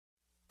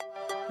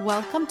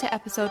Welcome to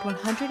episode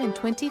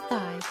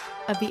 125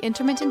 of the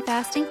Intermittent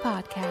Fasting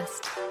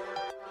Podcast.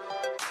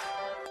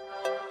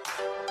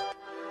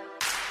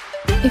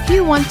 If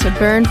you want to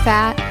burn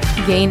fat,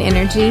 gain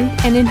energy,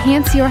 and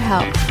enhance your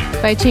health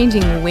by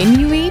changing when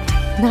you eat,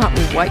 not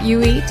what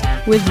you eat,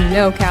 with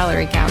no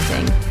calorie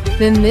counting,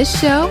 then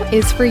this show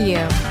is for you.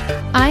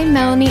 I'm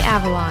Melanie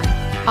Avalon,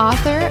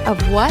 author of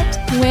What,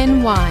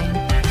 When, Wine.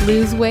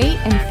 Lose weight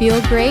and feel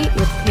great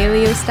with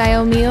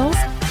paleo-style meals,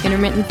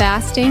 intermittent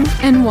fasting,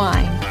 and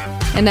wine.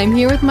 And I'm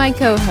here with my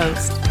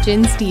co-host,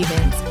 Jen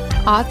Stevens,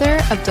 author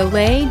of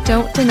Delay,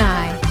 Don't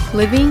Deny,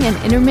 Living an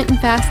Intermittent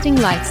Fasting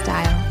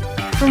Lifestyle.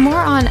 For more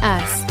on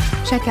us,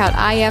 check out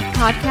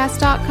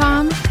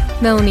ifpodcast.com,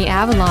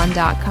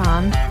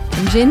 melanieavalon.com,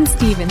 and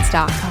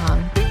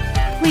jenstevens.com.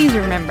 Please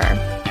remember,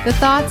 the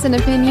thoughts and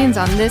opinions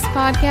on this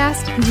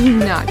podcast do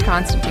not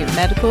constitute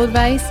medical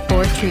advice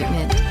or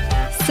treatment.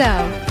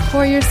 So,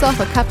 pour yourself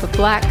a cup of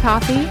black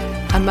coffee,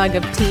 a mug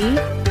of tea,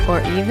 or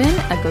even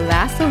a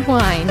glass of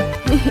wine,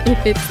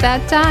 if it's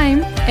that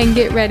time, and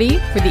get ready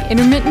for the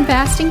Intermittent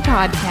Fasting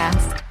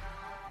Podcast.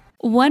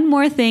 One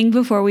more thing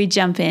before we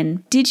jump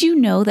in. Did you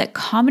know that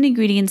common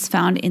ingredients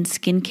found in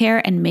skincare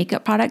and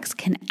makeup products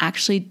can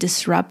actually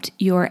disrupt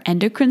your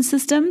endocrine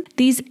system?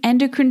 These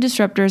endocrine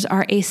disruptors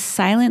are a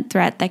silent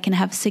threat that can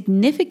have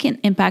significant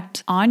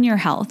impact on your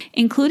health,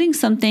 including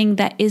something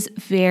that is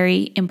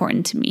very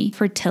important to me,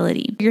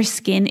 fertility. Your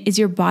skin is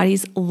your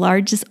body's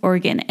largest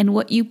organ, and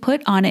what you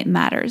put on it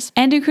matters.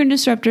 Endocrine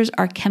disruptors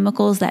are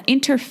chemicals that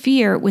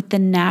interfere with the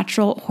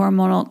natural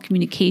hormonal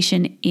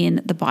communication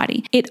in the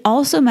body. It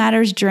also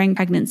matters during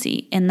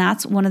pregnancy, and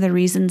that's one of the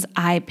reasons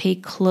I pay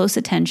close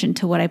attention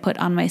to what I put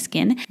on my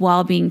skin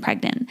while being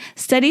pregnant.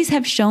 Studies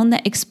have shown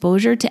that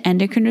exposure to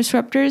endocrine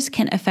disruptors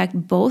can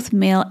affect both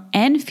male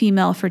and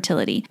female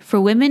fertility. For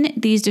women,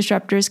 these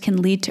disruptors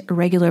can lead to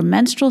irregular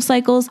menstrual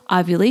cycles,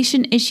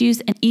 ovulation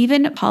issues, and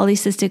even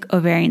polycystic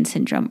ovarian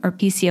syndrome, or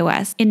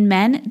PCOS. In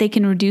men, they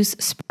can reduce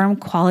sperm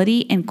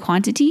quality and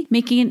quantity,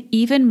 making it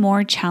even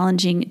more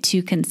challenging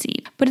to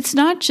conceive. But it's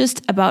not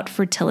just about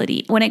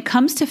fertility. When it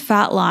comes to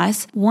fat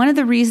loss, one of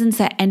the reasons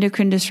that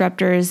endocrine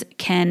disruptors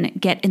can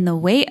get in the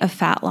way of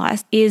fat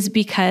loss is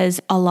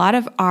because a lot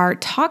of our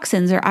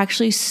toxins are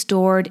actually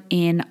stored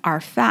in our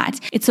fat.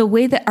 It's a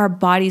way that our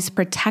bodies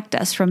protect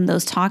us from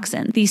those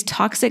toxins. These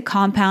toxic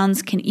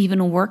compounds can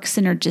even work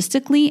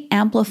synergistically,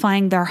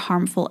 amplifying their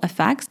harmful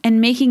effects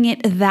and making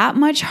it that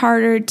much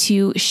harder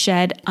to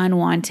shed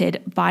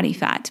unwanted body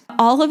fat.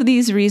 All of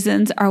these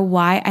reasons are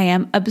why I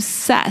am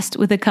obsessed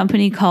with a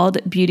company called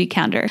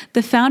Beautycounter.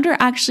 The founder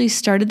actually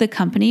started the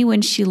company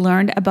when she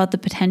learned about the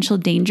potential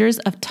dangers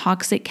of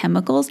toxic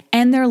chemicals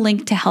and their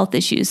link to health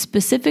issues,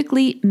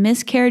 specifically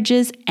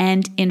miscarriages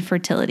and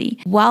infertility.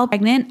 While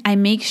pregnant, I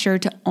make sure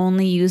to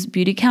only use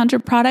Beautycounter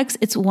products.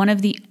 It's one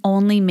of the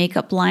only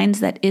makeup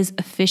lines that is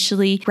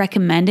officially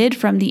recommended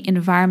from the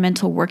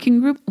Environmental Working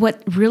Group.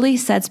 What really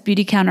sets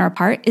Beautycounter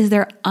apart is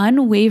their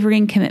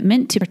unwavering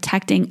commitment to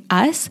protecting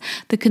us,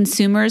 the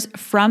consumers,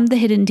 from the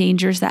hidden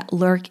dangers that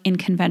lurk in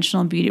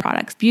conventional beauty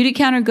products.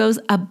 Beautycounter goes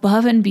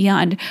above and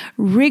beyond,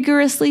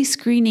 rigorously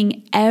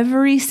screening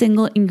every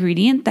single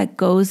ingredient that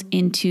goes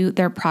into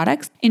their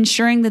products,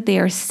 ensuring that they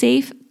are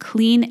safe,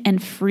 clean,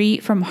 and free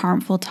from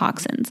harmful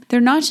toxins.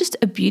 They're not just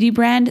a beauty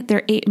brand,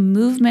 they're a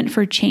movement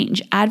for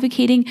change,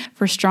 advocating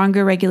for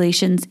stronger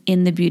regulations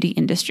in the beauty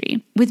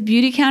industry. With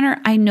Beautycounter,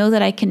 I know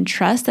that I can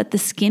trust that the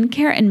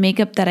skincare and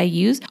makeup that I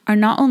use are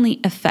not only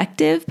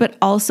effective, but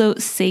also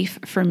safe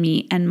for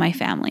me and my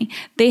family.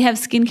 They have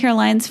skincare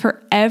lines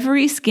for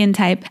every skin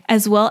type,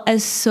 as well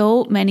as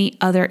so many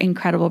other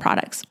incredible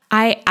products.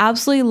 I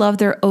absolutely love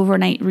their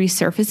overnight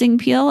resurfacing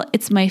peel.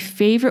 It's my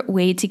favorite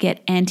way to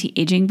get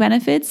anti-aging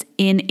benefits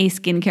in a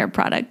skincare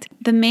product.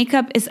 The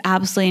makeup is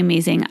absolutely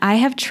amazing. I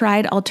have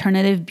tried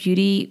alternative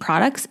beauty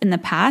products in the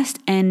past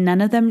and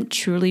none of them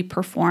truly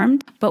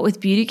performed. But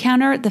with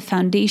Beautycounter, the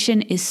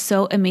foundation is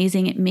so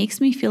amazing. It makes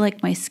me feel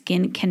like my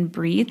skin can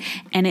breathe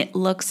and it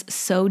looks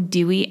so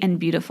dewy and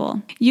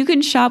beautiful. You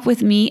can shop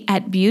with me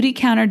at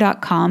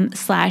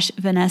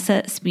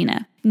beautycounter.com/Vanessa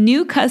Spina.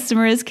 New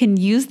customers can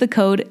use the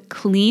code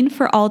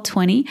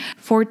CLEANFORALL20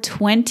 for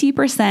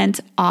 20%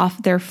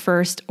 off their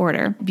first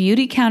order.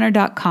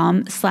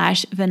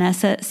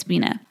 Beautycounter.com/Vanessa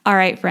Spina. All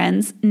right,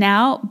 friends,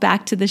 now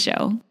back to the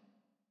show.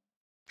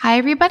 Hi,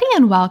 everybody,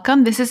 and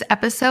welcome. This is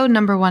episode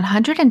number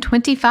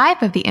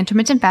 125 of the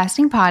Intermittent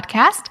Fasting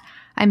Podcast.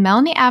 I'm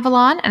Melanie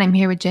Avalon, and I'm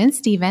here with Jen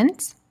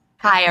Stevens.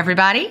 Hi,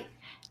 everybody.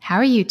 How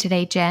are you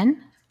today,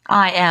 Jen?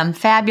 I am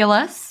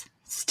fabulous.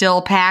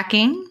 Still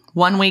packing.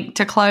 1 week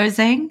to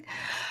closing.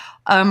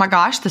 Oh my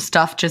gosh, the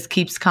stuff just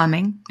keeps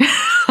coming.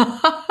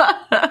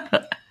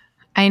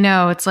 I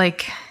know. It's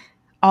like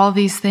all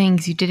these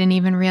things you didn't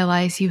even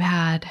realize you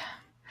had.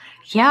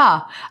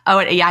 Yeah.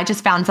 Oh, yeah. I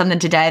just found something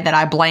today that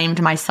I blamed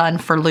my son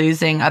for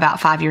losing about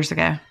 5 years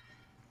ago.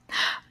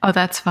 Oh,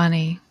 that's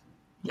funny.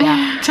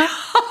 Yeah.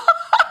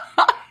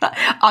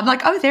 I'm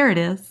like, oh, there it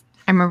is.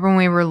 I remember when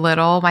we were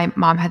little, my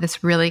mom had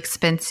this really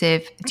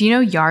expensive, do you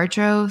know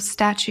Yardro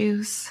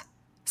statues?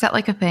 Is that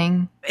like a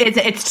thing?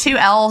 It's 2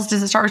 L's.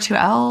 Does it start with 2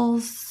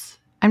 L's?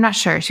 I'm not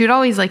sure. She would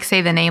always like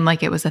say the name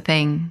like it was a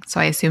thing.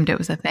 So I assumed it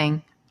was a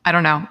thing. I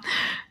don't know.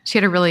 She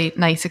had a really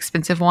nice,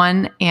 expensive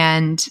one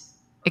and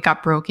it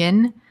got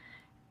broken.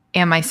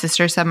 And my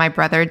sister said my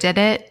brother did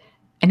it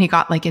and he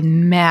got like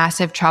in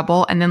massive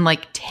trouble. And then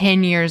like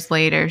 10 years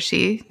later,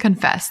 she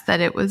confessed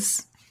that it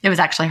was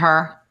actually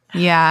her.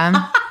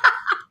 Yeah.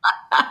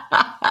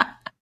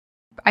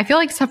 I feel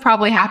like stuff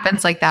probably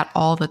happens like that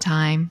all the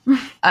time.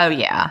 Oh,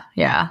 yeah.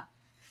 Yeah.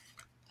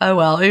 Oh,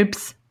 well,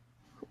 oops.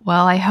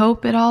 Well, I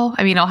hope it'll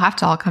have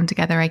to all come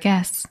together, I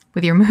guess,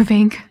 with your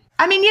moving.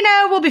 I mean,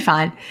 we'll be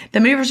fine.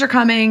 The movers are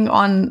coming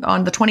on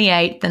the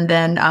 28th, and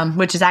then,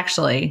 which is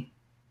actually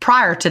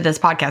prior to this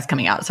podcast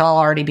coming out. So I'll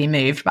already be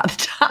moved by the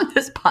time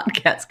this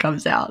podcast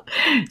comes out.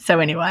 So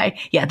anyway,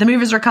 yeah, the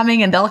movers are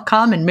coming and they'll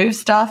come and move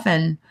stuff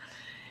and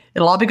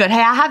it'll all be good.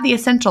 Hey, I have the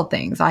essential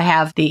things. I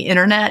have the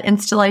internet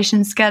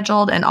installation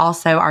scheduled and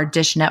also our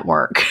Dish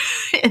Network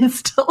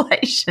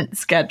installation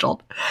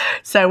scheduled.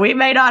 So we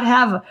may not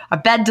have a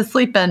bed to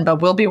sleep in,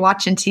 but we'll be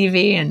watching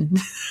TV and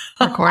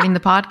recording the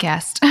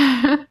podcast.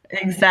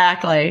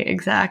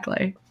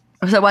 Exactly.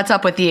 So what's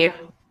up with you?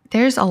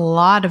 There's a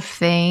lot of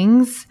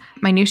things.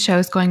 My new show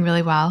is going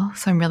really well,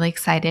 so I'm really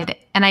excited.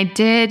 And I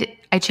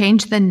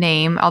changed the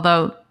name,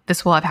 although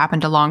this will have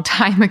happened a long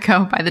time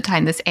ago by the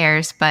time this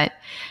airs, but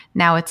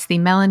now it's the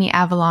Melanie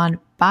Avalon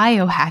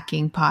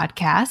Biohacking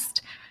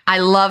Podcast. I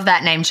love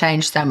that name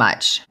change so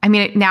much. I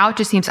mean, now it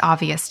just seems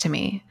obvious to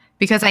me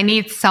because I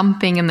need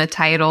something in the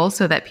title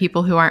so that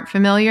people who aren't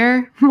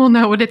familiar will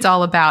know what it's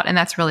all about. And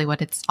that's really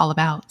what it's all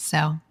about.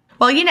 So,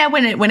 well,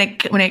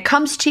 when it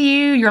comes to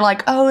you, you're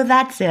like, oh,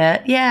 that's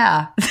it.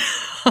 Yeah.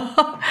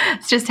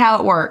 It's just how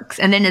it works.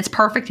 And then it's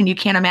perfect. And you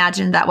can't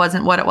imagine that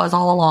wasn't what it was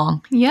all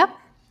along. Yep.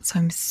 So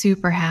I'm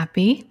super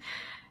happy.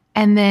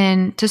 And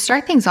then to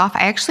start things off,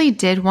 I actually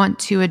did want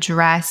to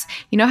address,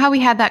 how we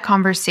had that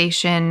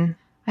conversation,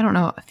 I don't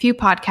know, a few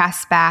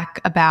podcasts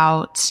back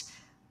about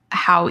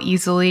how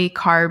easily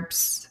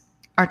carbs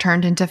are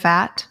turned into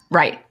fat.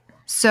 Right.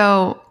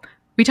 So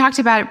we talked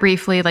about it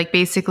briefly, like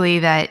basically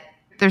that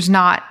there's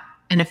not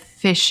an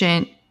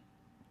efficient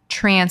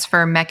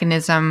transfer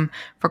mechanism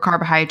for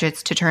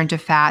carbohydrates to turn to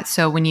fat.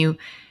 So when you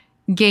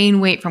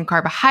gain weight from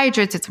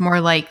carbohydrates, it's more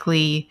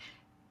likely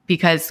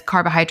because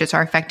carbohydrates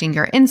are affecting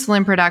your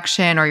insulin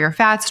production or your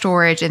fat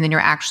storage, and then you're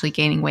actually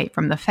gaining weight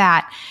from the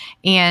fat.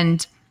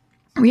 And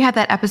we had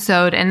that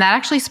episode, and that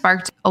actually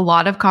sparked a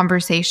lot of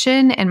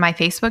conversation in my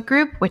Facebook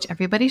group, which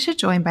everybody should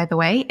join, by the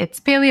way. It's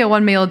Paleo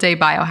 1 Meal a Day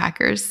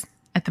Biohackers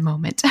at the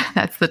moment.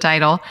 That's the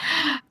title.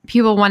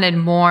 People wanted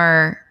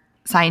more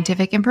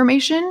scientific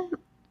information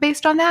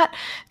based on that.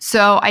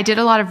 So I did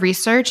a lot of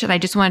research and I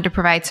just wanted to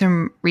provide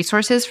some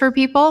resources for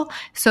people.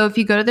 So if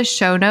you go to the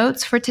show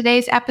notes for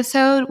today's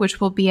episode, which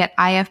will be at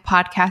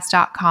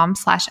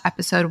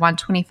ifpodcast.com/episode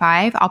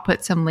 125, I'll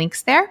put some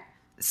links there.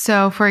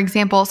 So for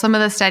example, some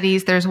of the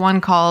studies, there's one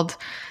called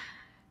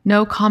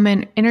No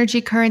Common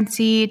Energy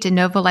Currency, De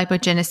Novo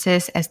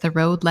Lipogenesis as the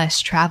Road Less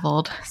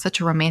Traveled. Such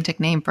a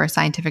romantic name for a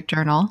scientific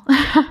journal.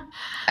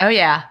 Oh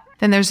yeah.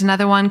 Then there's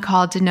another one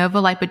called De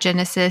Novo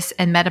Lipogenesis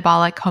and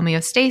Metabolic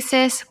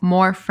Homeostasis,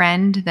 More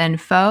Friend Than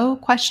Foe, ?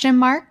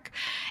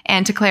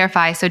 And to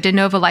clarify, so de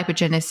novo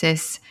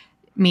lipogenesis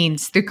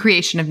means the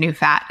creation of new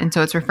fat. And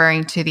so it's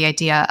referring to the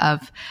idea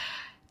of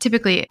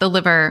typically the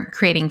liver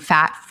creating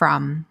fat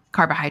from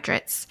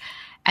carbohydrates.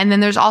 And then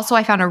there's also,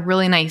 I found a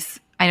really nice,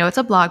 I know it's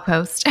a blog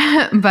post,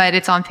 but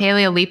it's on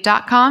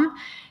paleoleap.com.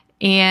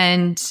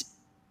 And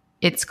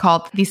it's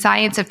called The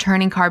Science of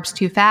Turning Carbs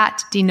to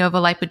Fat, De Novo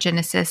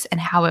Lipogenesis,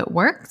 and How It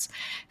Works.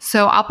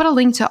 So I'll put a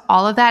link to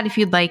all of that if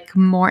you'd like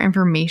more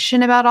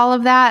information about all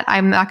of that.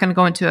 I'm not going to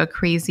go into a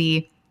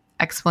crazy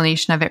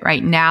explanation of it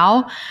right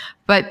now,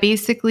 but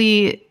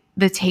basically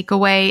the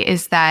takeaway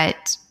is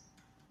that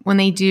when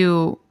they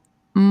do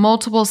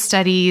multiple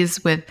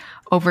studies with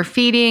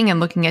overfeeding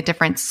and looking at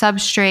different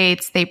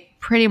substrates, they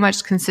pretty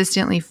much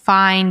consistently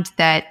find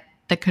that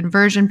the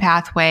conversion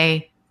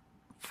pathway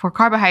for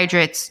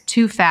carbohydrates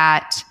to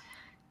fat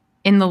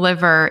in the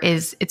liver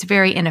it's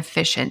very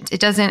inefficient. It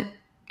doesn't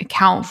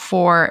account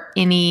for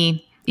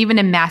any, even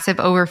in massive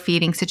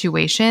overfeeding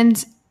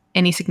situations,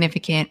 any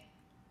significant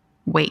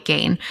weight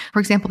gain. For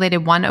example, they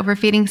did one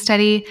overfeeding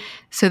study.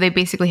 So they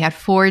basically had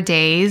 4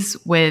 days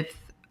with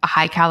a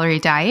high calorie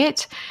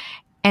diet.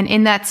 And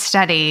in that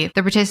study,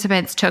 the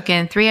participants took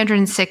in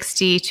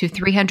 360 to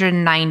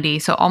 390,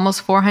 so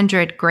almost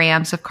 400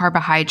 grams of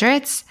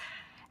carbohydrates.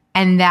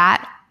 And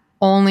that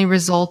only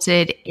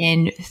resulted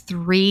in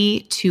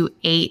 3 to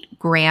 8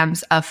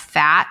 grams of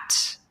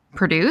fat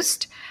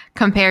produced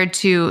compared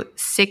to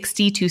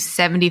 60 to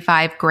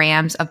 75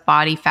 grams of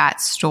body fat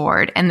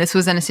stored. And this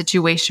was in a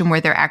situation where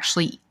they're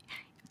actually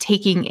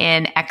taking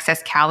in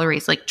excess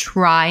calories, like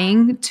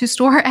trying to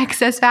store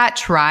excess fat,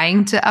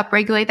 trying to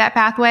upregulate that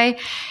pathway.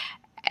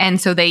 And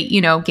so they,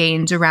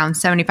 gained around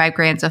 75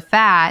 grams of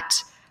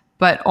fat,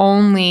 but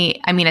only,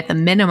 I mean, at the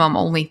minimum,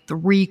 only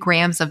 3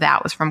 grams of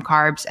that was from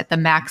carbs. At the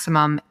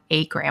maximum,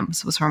 8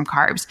 grams was from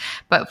carbs.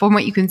 But from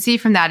what you can see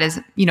from that is,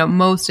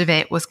 most of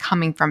it was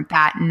coming from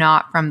fat,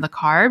 not from the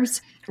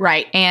carbs.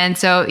 Right. And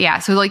so,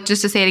 so like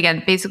just to say it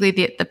again, basically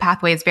the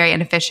pathway is very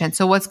inefficient.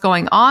 So what's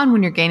going on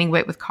when you're gaining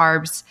weight with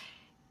carbs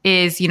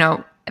is,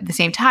 at the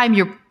same time,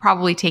 you're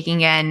probably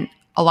taking in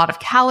a lot of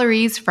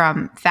calories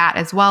from fat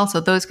as well. So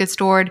those get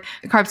stored.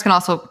 The carbs can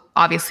also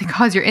obviously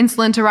cause your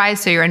insulin to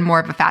rise. So you're in more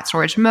of a fat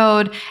storage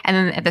mode. And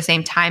then at the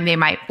same time, they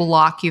might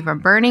block you from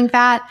burning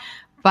fat.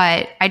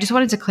 But I just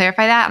wanted to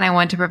clarify that. And I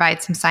wanted to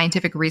provide some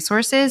scientific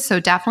resources. So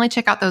definitely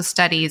check out those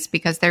studies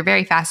because they're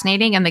very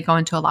fascinating and they go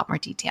into a lot more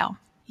detail.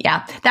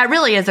 Yeah, that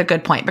really is a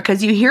good point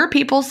because you hear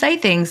people say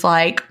things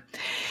like,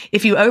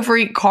 if you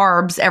overeat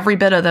carbs, every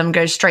bit of them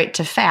goes straight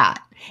to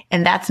fat.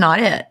 And that's not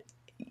it.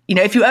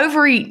 If you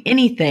overeat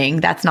anything,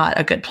 that's not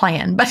a good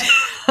plan. But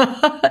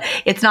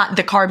it's not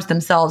the carbs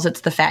themselves.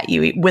 It's the fat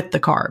you eat with the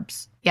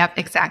carbs. Yep,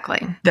 exactly.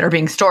 That are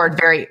being stored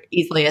very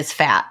easily as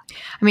fat.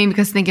 I mean,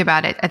 because think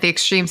about it. At the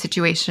extreme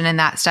situation in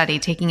that study,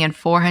 taking in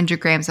 400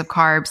 grams of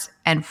carbs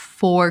and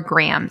 4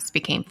 grams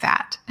became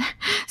fat.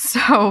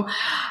 So,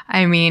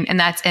 I mean, and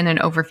that's in an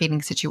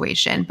overfeeding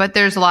situation. But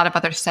there's a lot of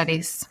other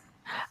studies.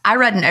 I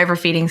read an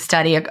overfeeding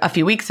study a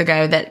few weeks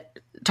ago that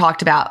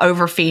talked about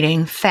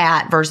overfeeding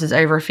fat versus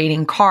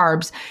overfeeding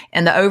carbs.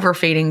 And the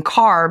overfeeding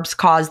carbs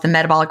caused the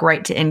metabolic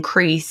rate to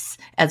increase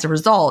as a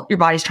result. Your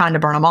body's trying to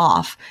burn them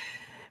off.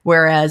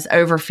 Whereas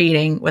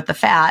overfeeding with the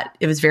fat,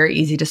 it was very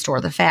easy to store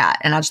the fat.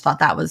 And I just thought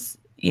that was,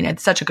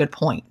 such a good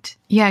point.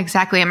 Yeah,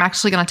 exactly. I'm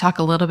actually going to talk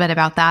a little bit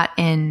about that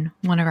in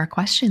one of our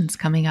questions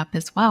coming up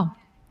as well.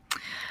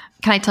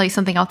 Can I tell you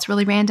something else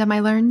really random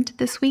I learned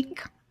this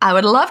week? I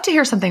would love to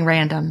hear something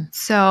random.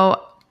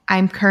 So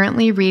I'm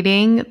currently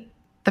reading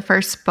the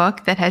first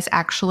book that has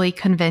actually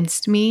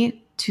convinced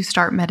me to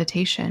start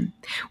meditation,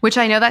 which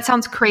I know that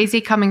sounds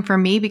crazy coming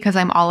from me because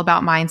I'm all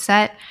about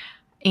mindset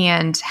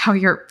and how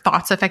your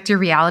thoughts affect your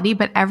reality.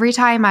 But every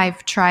time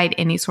I've tried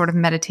any sort of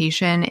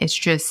meditation,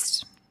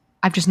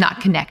 I've just not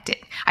connected.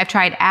 I've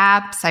tried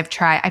apps. I've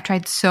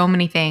tried so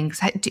many things.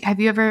 Have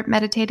you ever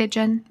meditated,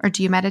 Jen? Or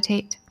do you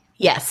meditate?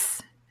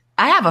 Yes.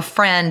 I have a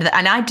friend,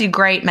 and I do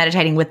great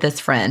meditating with this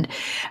friend.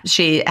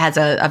 She has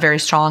a very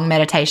strong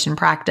meditation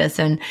practice,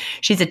 and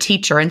she's a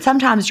teacher. And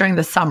sometimes during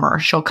the summer,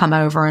 she'll come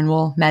over and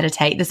we'll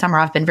meditate. This summer,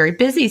 I've been very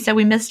busy, so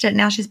we missed it.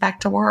 Now she's back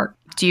to work.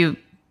 Do you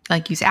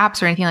use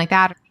apps or anything like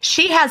that?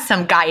 She has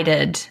some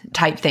guided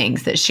type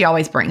things that she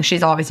always brings.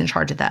 She's always in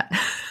charge of that.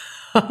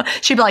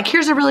 She'd be like,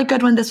 here's a really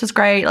good one. This was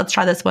great. Let's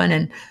try this one.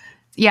 And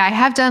yeah, I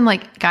have done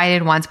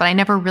guided ones, but I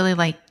never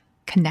really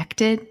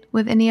connected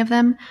with any of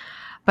them.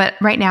 But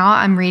right now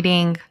I'm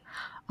reading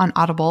on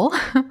Audible,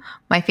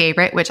 my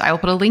favorite, which I will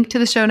put a link to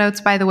the show notes,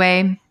 by the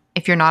way,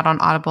 if you're not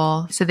on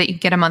Audible, so that you can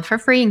get a month for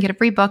free and get a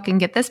free book and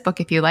get this book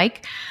if you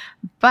like.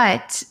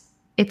 But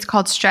it's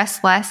called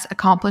Stress Less,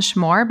 Accomplish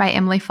More by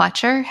Emily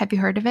Fletcher. Have you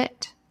heard of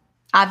it?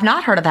 I've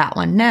not heard of that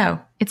one. No.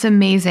 It's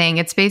amazing.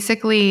 It's supposed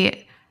to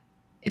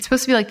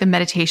be the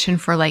meditation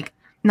for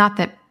not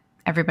that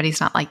everybody's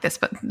not like this,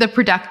 but the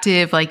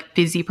productive,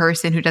 busy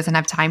person who doesn't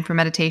have time for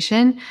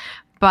meditation.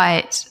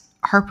 But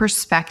her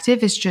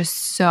perspective is just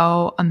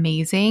so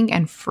amazing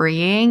and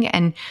freeing.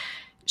 And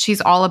she's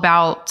all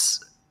about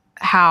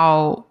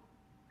how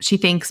she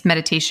thinks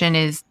meditation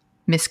is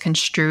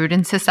misconstrued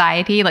in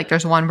society.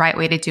 There's one right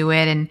way to do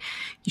it and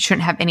you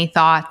shouldn't have any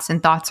thoughts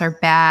and thoughts are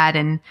bad.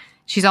 And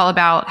she's all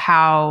about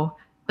how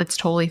it's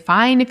totally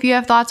fine if you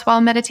have thoughts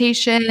while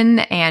meditation.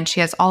 And she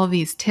has all of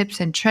these tips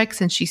and tricks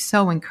and she's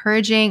so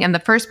encouraging. And the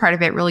first part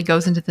of it really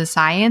goes into the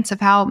science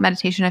of how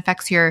meditation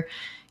affects your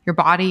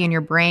body and your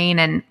brain.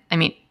 And I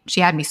mean, she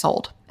had me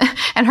sold.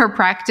 And her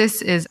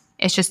practice it's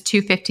just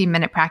 2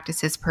 15-minute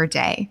practices per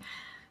day.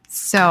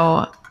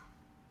 So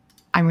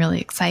I'm really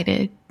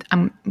excited.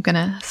 I'm going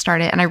to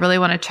start it. And I really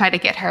want to try to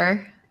get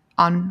her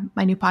on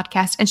my new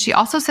podcast. And she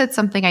also said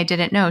something I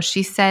didn't know.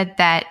 She said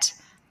that,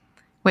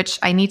 which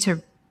I need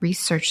to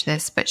research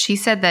this, but she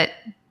said that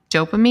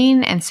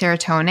dopamine and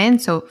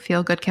serotonin, so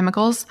feel-good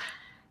chemicals,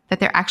 that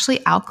they're actually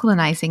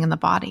alkalinizing in the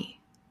body.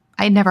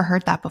 I had never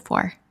heard that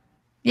before.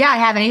 Yeah, I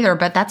haven't either,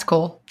 but that's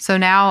cool. So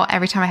now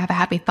every time I have a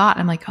happy thought,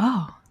 I'm like,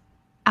 oh,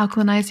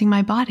 alkalinizing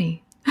my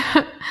body.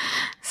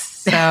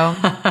 So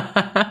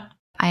I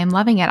am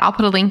loving it. I'll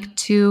put a link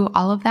to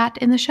all of that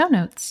in the show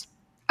notes.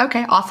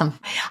 Okay, awesome.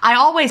 I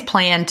always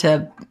plan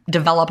to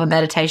develop a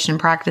meditation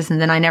practice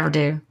and then I never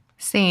do.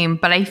 Same,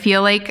 but I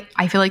feel like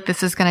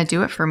this is going to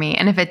do it for me.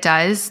 And if it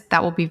does,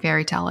 that will be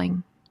very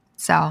telling.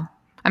 So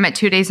I'm at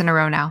 2 days in a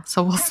row now,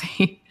 so we'll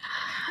see.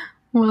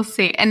 We'll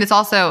see. And it's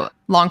also,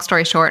 long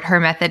story short, her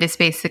method is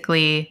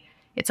basically,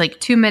 it's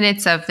 2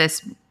 minutes of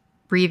this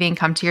breathing,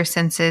 come to your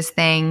senses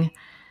thing.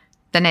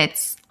 Then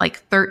it's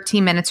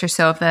 13 minutes or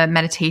so of the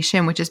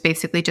meditation, which is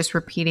basically just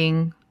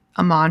repeating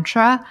a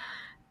mantra.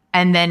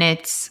 And then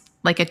it's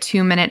a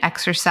 2-minute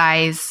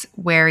exercise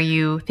where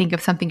you think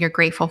of something you're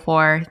grateful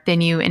for.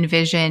 Then you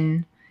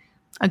envision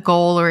a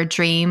goal or a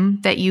dream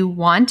that you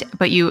want,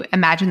 but you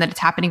imagine that it's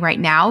happening right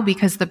now,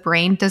 because the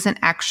brain doesn't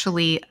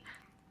actually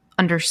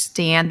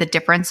understand the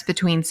difference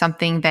between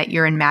something that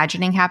you're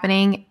imagining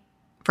happening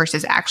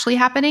versus actually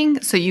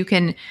happening. So you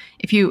can,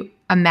 if you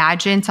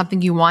imagine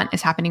something you want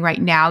is happening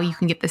right now, you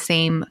can get the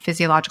same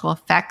physiological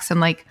effects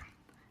and like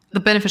the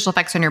beneficial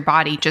effects on your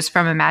body just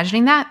from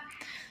imagining that.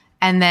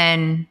 And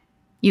then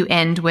you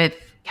end with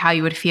how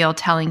you would feel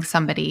telling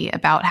somebody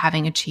about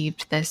having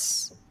achieved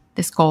this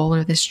goal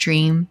or this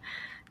dream.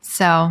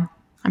 So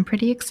I'm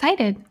pretty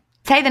excited.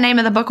 Say the name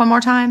of the book one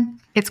more time.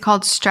 It's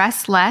called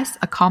Stress Less,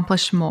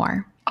 Accomplish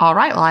More. All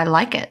right. Well, I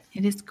like it.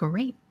 It is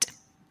great.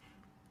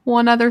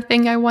 One other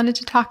thing I wanted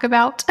to talk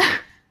about.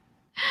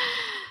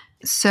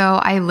 So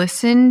I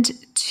listened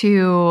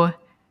to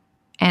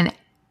an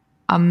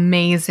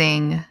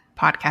amazing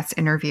podcast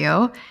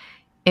interview.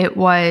 It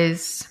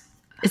was...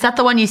 Is that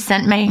the one you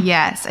sent me?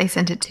 Yes, I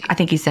sent it to you. I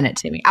think you sent it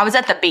to me. I was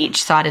at the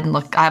beach, so I didn't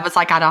look. I was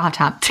like, I don't have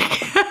time.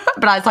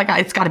 But I was like,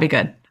 it's got to be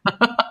good.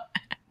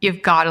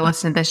 You've got to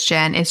listen to this,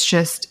 Jen.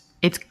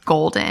 It's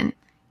golden.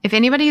 If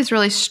anybody is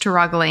really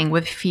struggling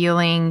with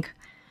feeling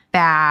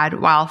bad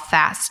while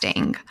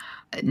fasting,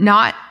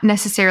 not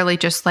necessarily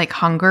just like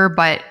hunger,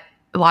 but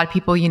a lot of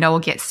people, will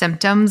get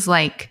symptoms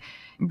like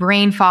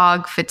brain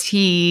fog,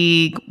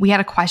 fatigue. We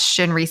had a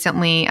question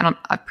recently on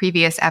a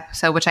previous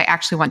episode, which I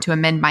actually want to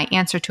amend my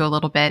answer to a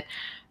little bit,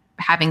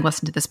 having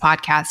listened to this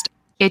podcast.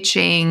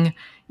 Itching,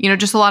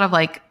 just a lot of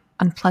like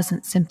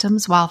unpleasant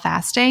symptoms while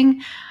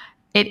fasting.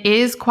 It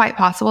is quite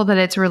possible that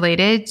it's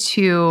related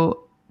to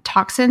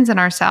toxins in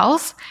our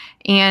cells.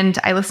 And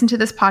I listened to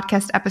this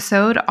podcast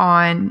episode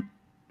on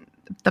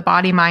the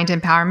Body Mind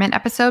Empowerment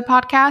episode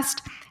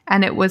podcast,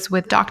 and it was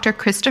with Dr.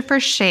 Christopher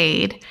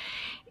Shade.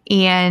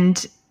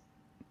 And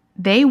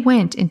they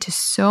went into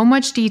so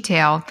much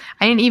detail.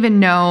 I didn't even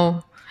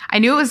know. I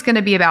knew it was going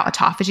to be about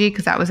autophagy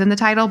because that was in the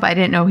title, but I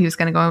didn't know he was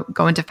going to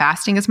go into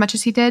fasting as much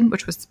as he did,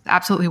 which was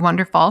absolutely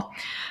wonderful.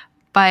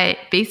 But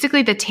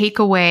basically the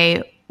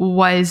takeaway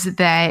was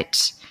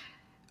that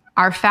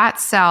our fat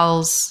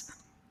cells,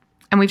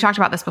 and we've talked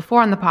about this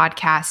before on the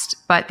podcast,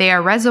 but they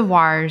are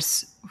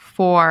reservoirs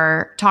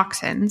for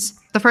toxins.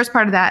 The first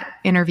part of that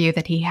interview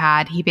that he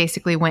had, he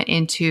basically went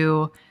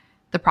into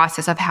the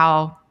process of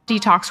how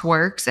detox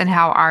works and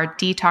how our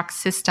detox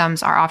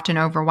systems are often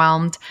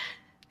overwhelmed.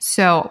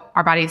 So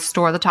our bodies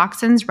store the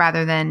toxins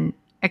rather than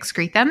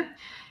excrete them.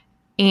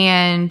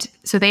 And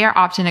so they are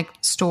often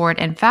stored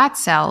in fat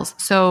cells.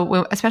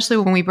 So especially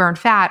when we burn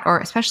fat, or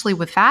especially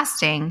with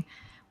fasting,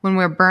 when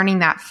we're burning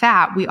that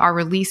fat, we are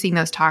releasing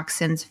those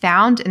toxins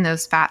found in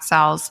those fat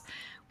cells,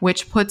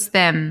 which puts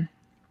them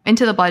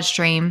into the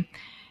bloodstream.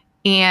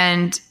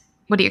 And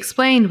what he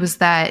explained was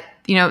that,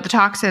 the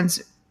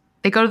toxins,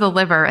 they go to the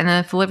liver, and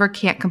then if the liver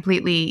can't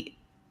completely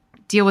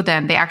deal with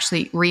them, they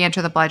actually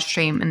re-enter the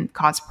bloodstream and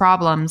cause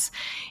problems.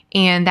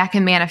 And that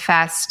can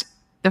manifest,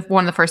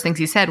 one of the first things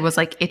he said was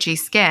like itchy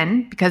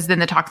skin, because then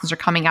the toxins are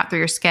coming out through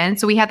your skin.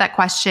 So we had that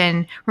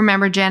question,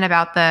 remember, Jen,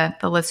 about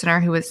the listener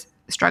who was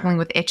struggling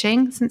with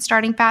itching since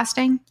starting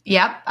fasting?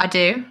 Yep, I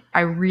do.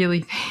 I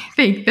really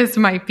think this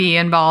might be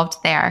involved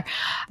there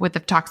with the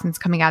toxins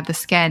coming out of the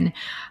skin.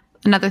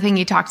 Another thing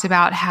he talked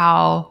about,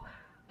 how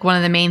one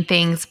of the main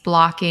things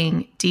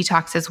blocking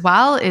detox as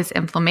well is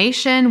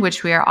inflammation,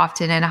 which we are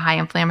often in a high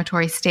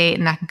inflammatory state,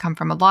 and that can come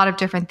from a lot of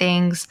different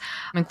things,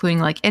 including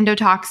like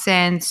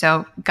endotoxins,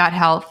 so gut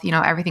health,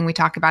 everything we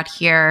talk about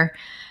here.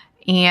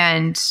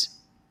 And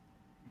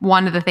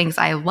one of the things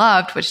I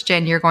loved, which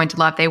Jen, you're going to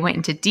love, they went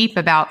into deep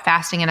about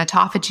fasting and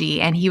autophagy,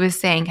 and he was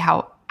saying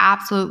how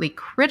absolutely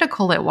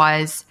critical it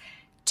was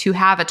to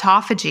have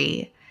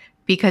autophagy,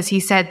 because he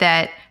said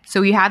that,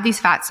 so you have these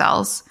fat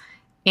cells,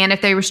 and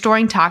if they're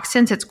restoring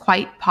toxins, it's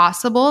quite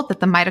possible that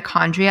the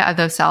mitochondria of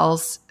those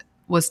cells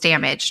was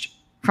damaged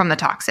from the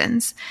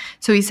toxins.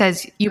 So he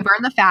says you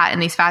burn the fat in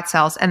these fat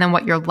cells, and then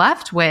what you're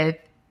left with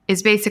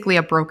is basically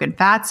a broken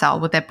fat cell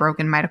with that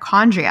broken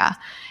mitochondria.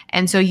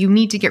 And so you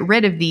need to get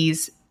rid of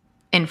these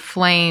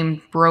inflamed,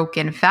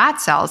 broken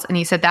fat cells. And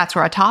he said that's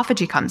where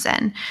autophagy comes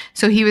in.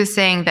 So he was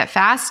saying that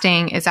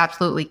fasting is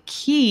absolutely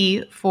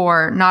key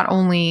for not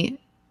only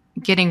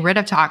getting rid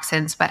of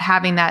toxins, but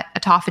having that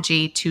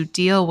autophagy to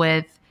deal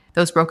with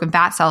those broken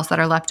fat cells that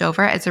are left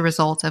over as a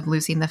result of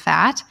losing the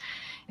fat.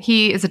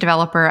 He is a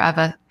developer of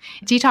a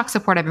detox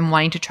support I've been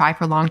wanting to try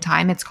for a long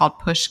time. It's called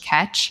Push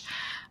Catch.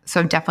 So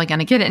I'm definitely going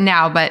to get it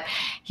now. But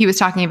he was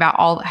talking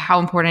about how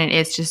important it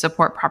is to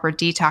support proper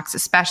detox,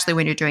 especially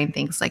when you're doing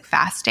things like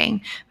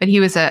fasting. But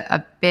he was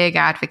a big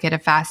advocate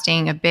of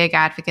fasting, a big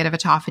advocate of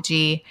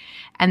autophagy.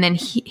 And then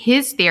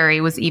his theory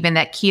was even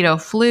that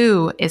keto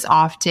flu is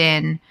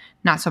often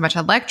not so much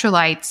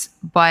electrolytes,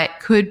 but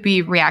could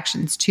be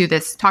reactions to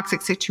this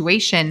toxic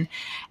situation.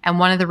 And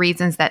one of the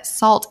reasons that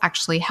salt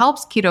actually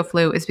helps keto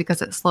flu is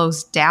because it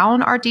slows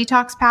down our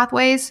detox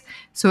pathways.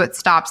 So it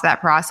stops that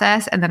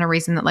process. And then a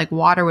reason that like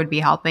water would be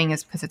helping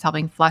is because it's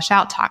helping flush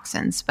out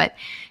toxins. But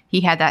he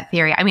had that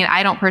theory. I mean,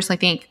 I don't personally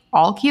think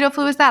all keto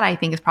flu is that. I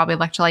think it's probably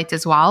electrolytes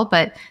as well,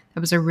 but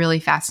that was a really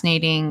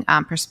fascinating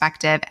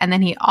perspective. And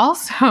then he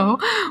also,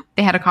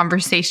 they had a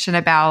conversation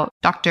about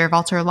Dr.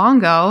 Walter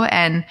Longo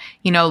and,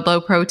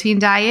 low protein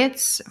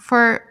diets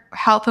for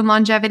health and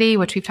longevity,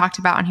 which we've talked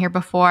about on here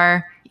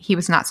before. He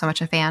was not so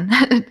much a fan.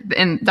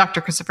 And Dr.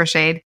 Christopher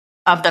Shade.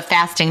 Of the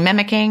fasting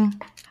mimicking?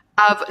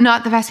 Of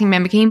not the fasting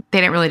mimicking.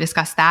 They didn't really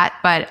discuss that,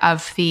 but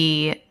of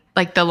the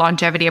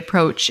longevity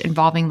approach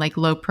involving like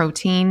low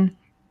protein.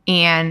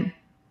 And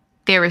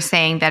they were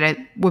saying that it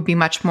would be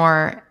much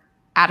more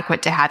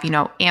adequate to have,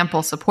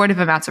 ample supportive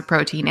amounts of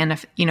protein in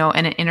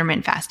an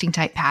intermittent fasting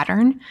type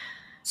pattern.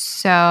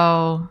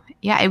 So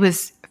yeah, it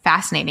was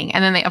fascinating.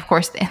 And then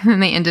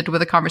they ended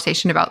with a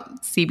conversation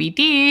about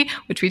CBD,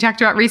 which we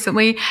talked about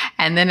recently.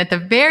 And then at the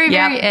very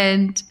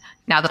end,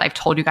 now that I've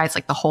told you guys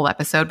like the whole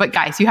episode, but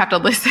guys, you have to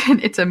listen.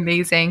 It's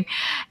amazing.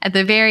 At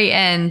the very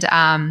end,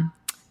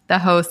 the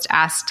host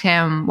asked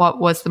him what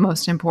was the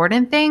most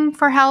important thing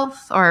for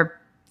health or,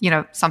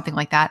 something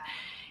like that.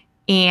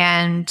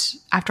 And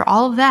after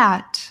all of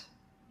that,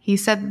 he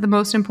said the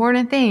most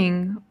important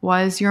thing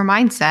was your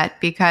mindset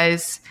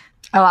because...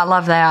 Oh, I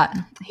love that.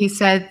 He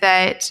said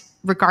that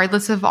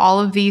regardless of all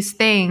of these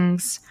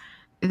things,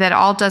 that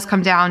all does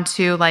come down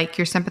to like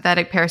your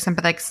sympathetic,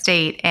 parasympathetic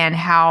state and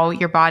how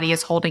your body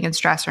is holding in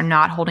stress or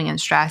not holding in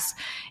stress.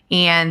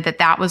 And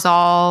that was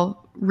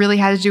all really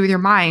had to do with your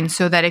mind.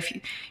 So that if,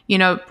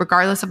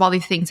 regardless of all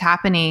these things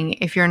happening,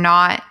 if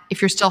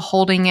you're still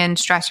holding in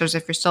stressors,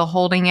 if you're still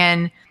holding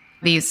in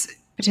these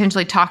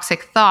potentially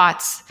toxic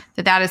thoughts,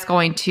 that is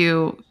going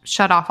to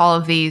shut off all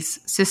of these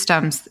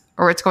systems,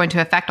 or it's going to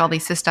affect all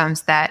these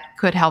systems that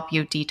could help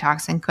you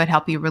detox and could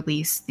help you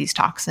release these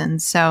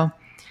toxins. So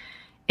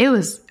it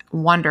was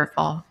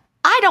wonderful.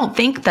 I don't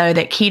think, though,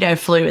 that keto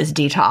flu is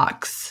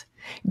detox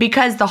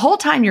because the whole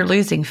time you're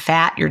losing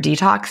fat, you're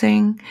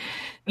detoxing,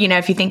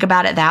 if you think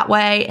about it that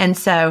way. And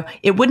so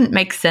it wouldn't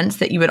make sense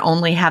that you would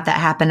only have that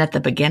happen at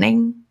the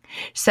beginning.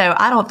 So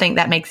I don't think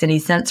that makes any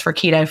sense for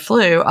keto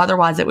flu.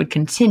 Otherwise, it would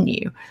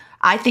continue.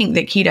 I think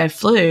that keto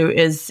flu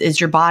is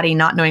your body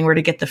not knowing where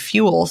to get the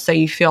fuel. So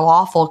you feel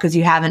awful because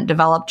you haven't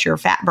developed your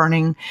fat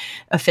burning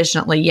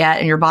efficiently yet.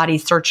 And your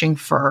body's searching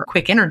for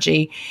quick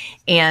energy.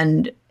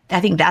 And I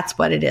think that's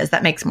what it is.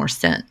 That makes more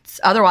sense.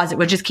 Otherwise, it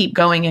would just keep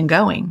going and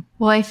going.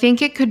 Well, I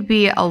think it could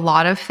be a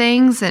lot of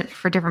things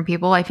for different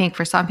people. I think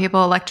for some people,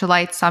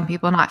 electrolytes, some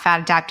people not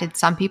fat adapted,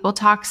 some people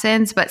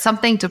toxins. But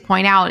something to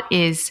point out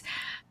is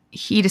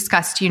he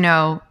discussed,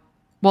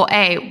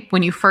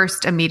 when you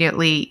first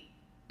immediately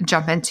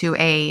jump into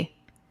a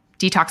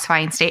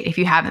detoxifying state, if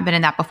you haven't been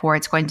in that before,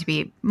 it's going to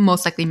be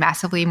most likely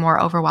massively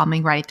more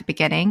overwhelming right at the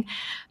beginning.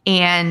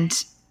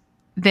 And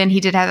then he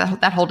did have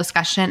that whole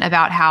discussion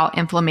about how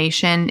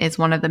inflammation is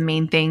one of the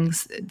main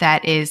things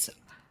that is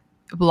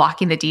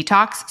blocking the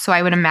detox. So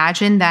I would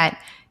imagine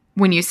that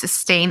when you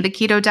sustain the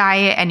keto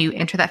diet and you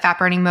enter that fat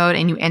burning mode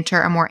and you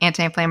enter a more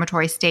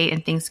anti-inflammatory state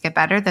and things get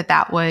better,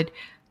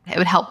 it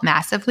would help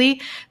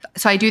massively.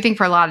 So I do think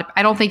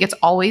I don't think it's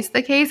always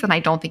the case and I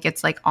don't think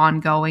it's like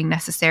ongoing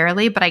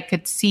necessarily, but I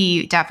could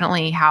see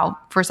definitely how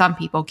for some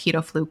people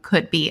keto flu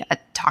could be a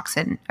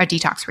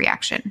detox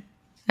reaction.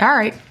 All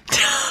right.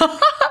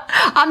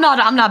 I'm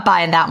not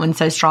buying that one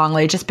so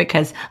strongly just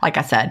because, like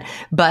I said,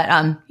 but,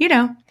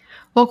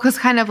 Well, because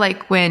kind of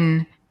like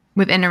with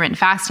intermittent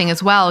fasting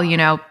as well,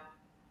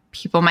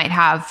 people might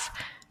have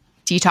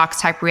detox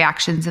type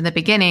reactions in the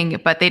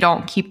beginning, but they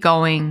don't keep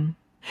going.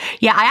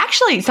 Yeah,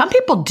 some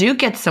people do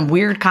get some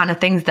weird kind of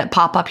things that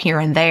pop up here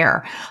and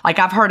there. Like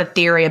I've heard a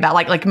theory about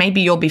like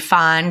maybe you'll be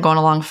fine, going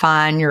along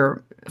fine.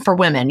 For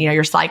women,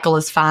 your cycle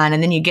is fine.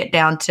 And then you get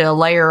down to a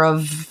layer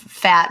of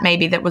fat,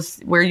 maybe that was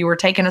where you were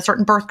taking a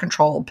certain birth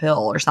control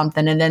pill or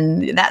something. And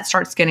then that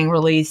starts getting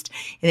released.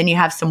 And then you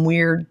have some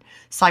weird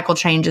cycle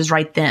changes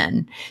right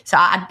then. So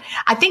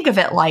I think of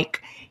it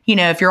like,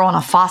 if you're on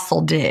a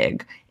fossil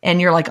dig and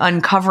you're like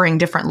uncovering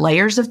different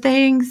layers of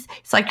things,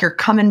 it's like you're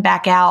coming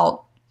back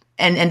out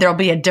and there'll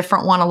be a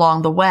different one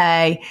along the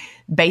way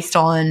based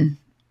on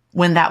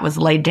when that was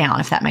laid down,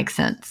 if that makes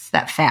sense,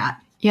 that fat.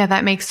 Yeah,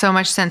 that makes so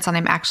much sense. And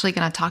I'm actually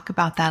going to talk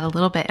about that a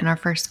little bit in our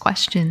first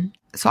question.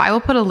 So I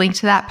will put a link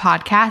to that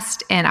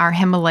podcast in our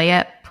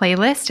Himalaya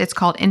playlist. It's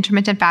called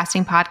Intermittent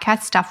Fasting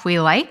Podcast, Stuff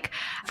We Like.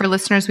 For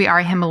listeners, we are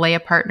a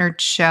Himalaya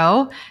partnered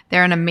show.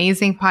 They're an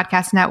amazing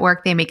podcast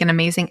network. They make an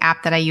amazing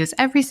app that I use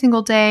every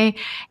single day.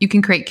 You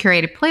can create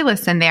curated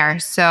playlists in there.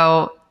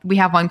 So we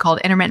have one called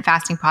Intermittent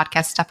Fasting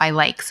Podcast, Stuff I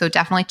Like. So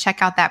definitely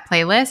check out that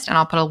playlist and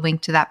I'll put a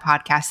link to that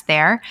podcast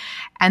there.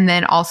 And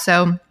then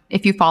also,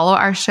 if you follow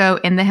our show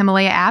in the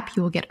Himalaya app,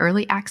 you will get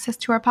early access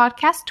to our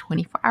podcast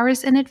 24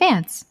 hours in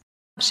advance.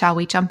 Shall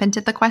we jump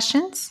into the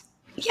questions?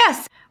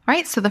 Yes. All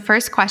right, so the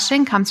first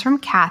question comes from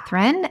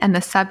Catherine, and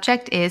the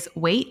subject is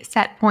weight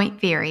set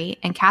point theory.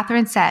 And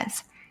Catherine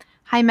says,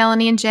 "Hi,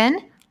 Melanie and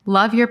Jen.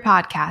 Love your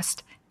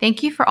podcast.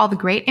 Thank you for all the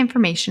great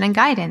information and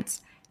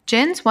guidance.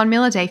 Jen's 1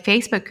 Meal a Day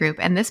Facebook group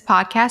and this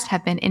podcast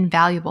have been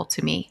invaluable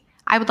to me.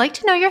 I would like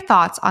to know your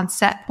thoughts on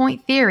set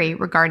point theory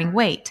regarding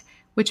weight,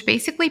 which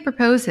basically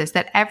proposes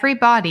that every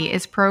body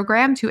is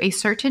programmed to a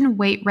certain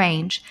weight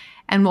range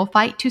and will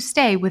fight to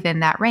stay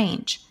within that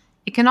range.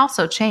 It can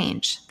also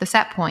change, the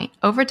set point,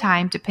 over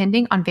time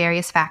depending on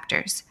various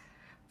factors.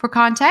 For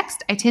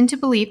context, I tend to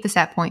believe the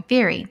set point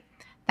theory.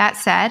 That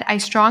said, I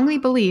strongly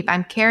believe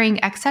I'm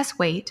carrying excess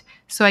weight,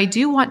 so I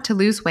do want to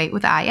lose weight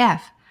with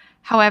IF.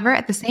 However,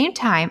 at the same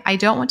time, I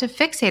don't want to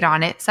fixate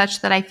on it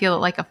such that I feel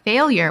like a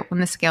failure when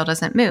the scale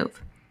doesn't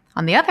move.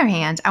 On the other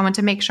hand, I want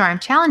to make sure I'm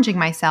challenging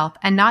myself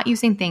and not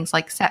using things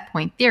like set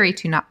point theory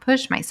to not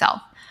push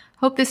myself.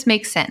 Hope this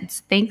makes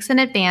sense. Thanks in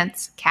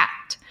advance,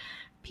 Kat.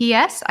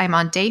 P.S. I'm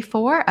on day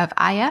 4 of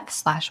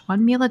IF/1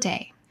 meal a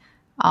day."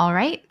 All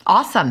right.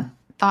 Awesome.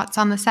 Thoughts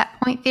on the set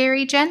point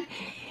theory, Jen?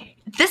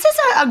 This is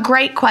a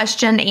great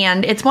question,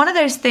 and it's one of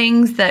those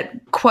things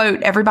that,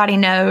 quote, everybody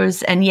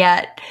knows, and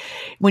yet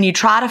when you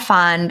try to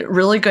find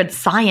really good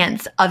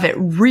science of it,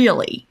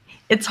 really,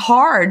 it's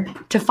hard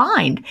to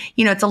find.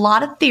 It's a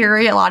lot of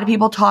theory, a lot of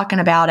people talking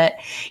about it.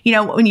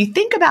 When you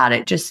think about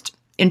it just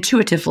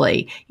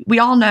intuitively, we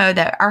all know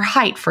that our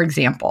height, for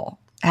example,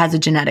 has a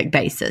genetic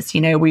basis.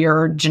 We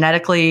are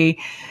genetically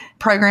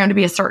programmed to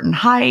be a certain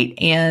height,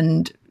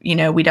 and,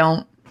 we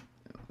don't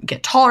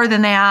get taller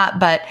than that.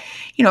 But,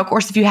 of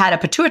course, if you had a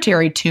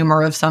pituitary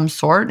tumor of some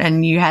sort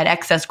and you had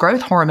excess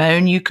growth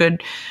hormone, you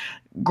could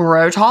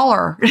grow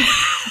taller.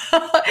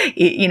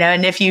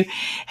 And if you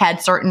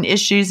had certain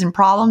issues and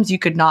problems, you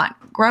could not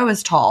grow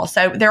as tall.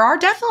 So there are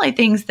definitely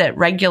things that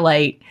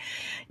regulate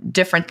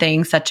different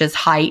things such as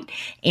height.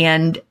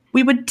 And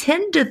we would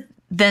tend to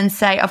then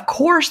say, of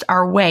course,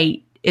 our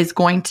weight is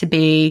going to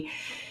be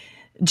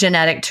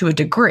genetic to a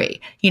degree.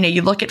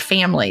 You look at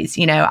families.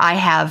 I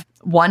have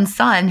one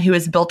son who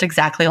is built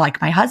exactly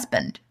like my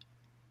husband.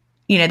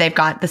 They've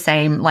got the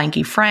same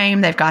lanky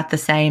frame. They've got the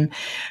same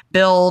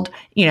build.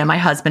 My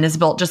husband is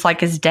built just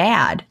like his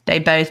dad. They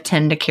both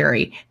tend to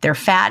carry their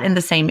fat in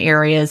the same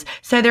areas.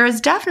 So there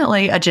is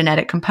definitely a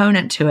genetic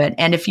component to it.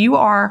 And if you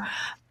are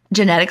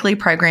genetically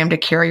programmed to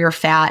carry your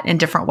fat in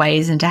different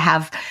ways and to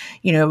have,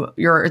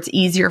 it's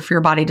easier for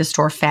your body to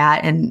store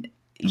fat. And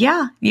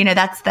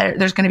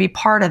there's going to be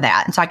part of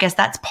that. And so I guess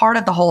that's part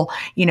of the whole,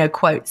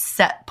 quote,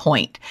 set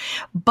point.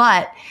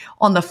 But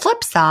on the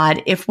flip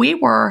side, if we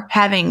were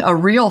having a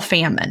real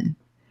famine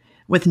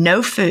with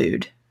no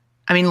food,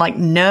 like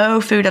no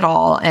food at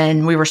all,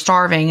 and we were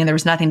starving and there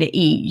was nothing to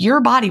eat,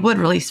 your body would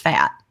release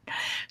fat.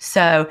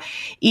 So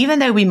even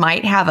though we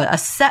might have a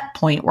set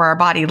point where our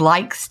body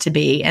likes to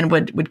be and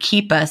would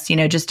keep us,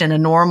 just in a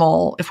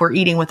normal, if we're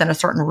eating within a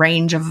certain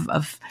range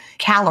of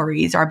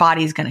calories, our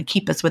body's going to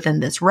keep us within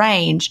this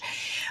range.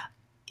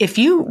 If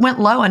you went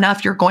low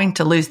enough, you're going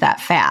to lose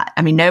that fat.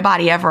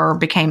 Nobody ever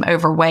became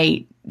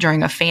overweight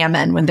during a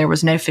famine when there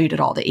was no food at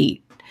all to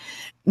eat.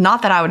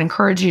 Not that I would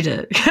encourage you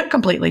to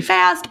completely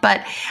fast,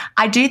 but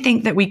I do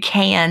think that we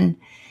can,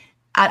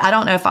 I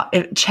don't know if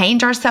it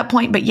change our set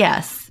point, but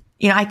yes.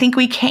 I think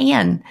we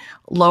can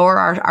lower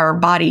our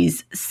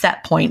body's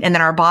set point, and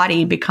then our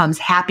body becomes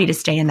happy to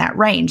stay in that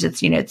range.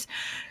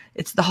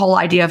 It's the whole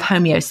idea of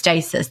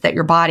homeostasis, that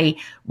your body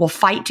will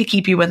fight to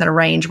keep you within a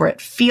range where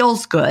it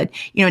feels good.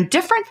 And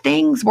different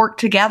things work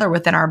together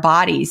within our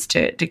bodies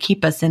to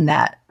keep us in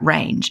that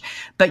range.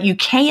 But you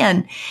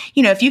can,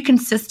 if you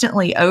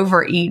consistently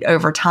overeat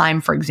over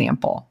time, for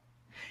example,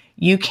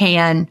 you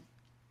can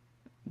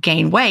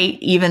gain weight,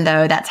 even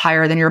though that's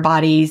higher than your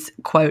body's,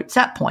 quote,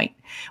 set point.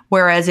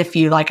 Whereas if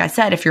you, like I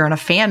said, if you're in a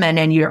famine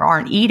and you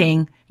aren't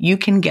eating, you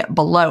can get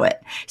below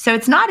it. So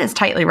it's not as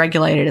tightly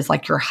regulated as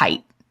like your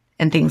height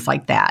and things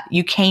like that.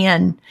 You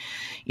can,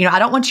 I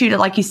don't want you to,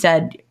 like you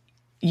said,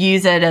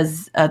 use it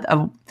as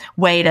a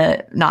way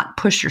to not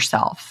push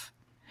yourself.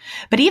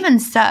 But even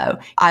so,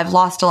 I've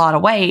lost a lot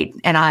of weight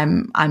and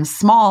I'm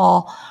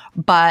small,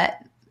 but,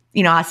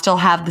 I still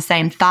have the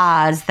same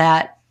thighs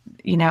that,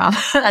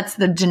 that's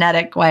the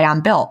genetic way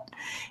I'm built.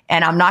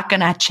 And I'm not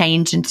going to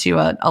change into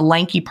a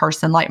lanky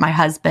person like my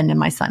husband and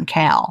my son,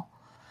 Cal.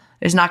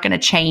 It's not going to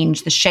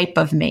change the shape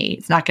of me.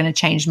 It's not going to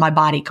change my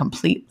body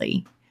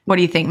completely. What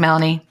do you think,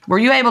 Melanie? Were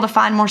you able to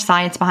find more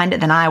science behind it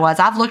than I was?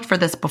 I've looked for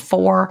this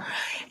before,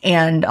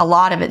 and a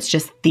lot of it's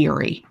just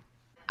theory.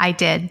 I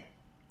did.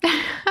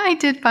 I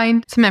did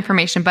find some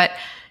information, but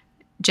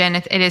Jen,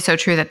 it is so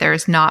true that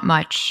there's not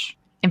much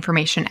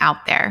information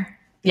out there.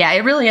 Yeah,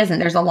 it really isn't.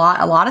 There's a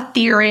lot of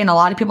theory, and a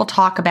lot of people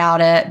talk about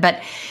it,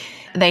 but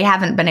they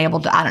haven't been able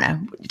to, I don't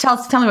know.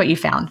 Tell me what you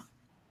found.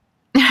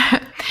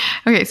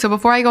 Okay, so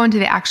before I go into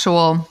the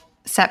actual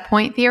set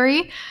point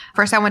theory,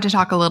 first I want to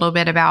talk a little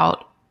bit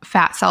about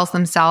fat cells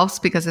themselves,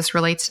 because this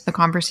relates to the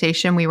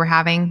conversation we were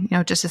having,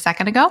 just a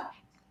second ago.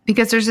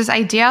 Because there's this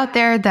idea out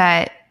there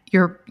that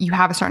you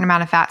have a certain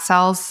amount of fat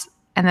cells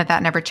and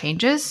that never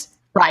changes.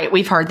 Right.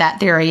 We've heard that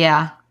theory.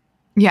 Yeah.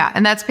 Yeah.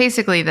 And that's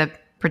basically the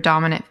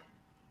predominant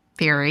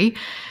theory.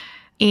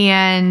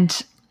 And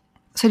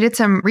so I did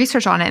some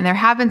research on it, and there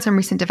have been some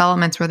recent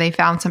developments where they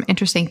found some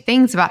interesting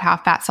things about how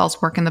fat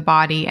cells work in the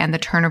body and the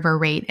turnover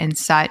rate and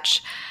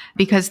such,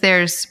 because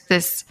there's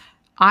this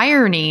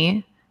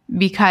irony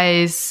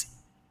because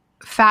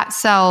fat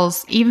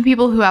cells, even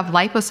people who have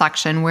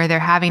liposuction where they're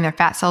having their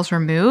fat cells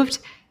removed,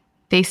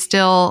 they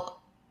still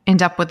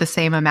end up with the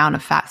same amount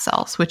of fat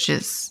cells, which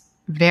is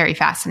very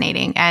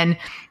fascinating. And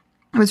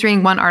I was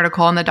reading one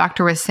article and the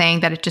doctor was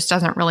saying that it just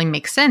doesn't really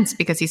make sense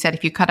because he said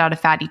if you cut out a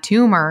fatty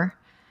tumor,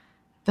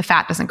 the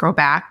fat doesn't grow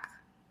back.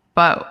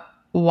 But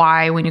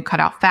why, when you cut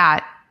out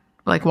fat,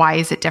 like why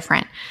is it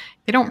different?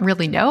 They don't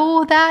really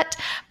know that,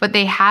 but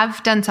they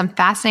have done some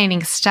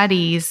fascinating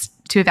studies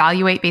to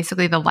evaluate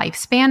basically the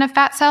lifespan of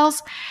fat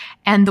cells.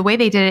 And the way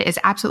they did it is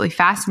absolutely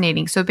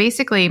fascinating. So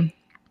basically,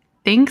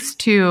 thanks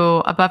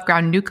to above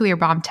ground nuclear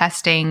bomb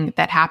testing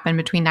that happened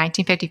between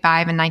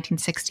 1955 and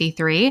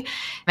 1963,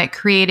 it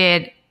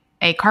created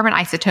a carbon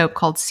isotope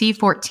called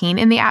C14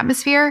 in the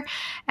atmosphere.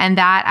 And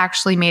that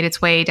actually made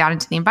its way down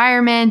into the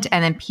environment.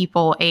 And then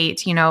people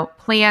ate,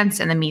 plants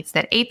and the meats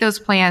that ate those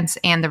plants.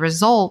 And the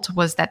result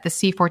was that the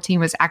C14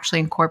 was actually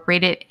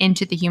incorporated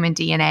into the human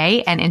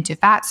DNA and into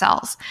fat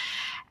cells.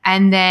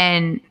 And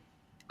then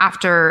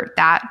after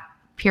that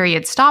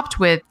period stopped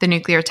with the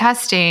nuclear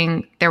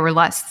testing, there were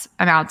less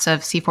amounts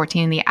of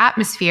C14 in the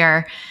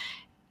atmosphere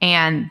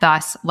and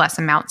thus less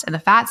amounts in the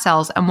fat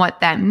cells. And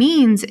what that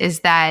means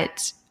is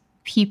that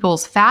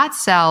people's fat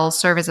cells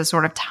serve as a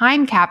sort of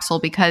time capsule,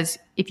 because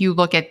if you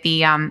look at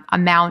the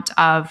amount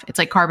of, it's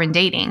like carbon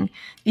dating.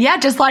 Yeah,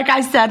 just like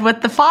I said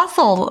with the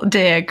fossil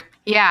dig.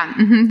 Yeah,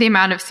 the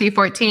amount of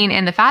C14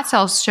 in the fat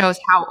cells shows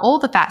how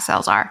old the fat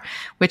cells are,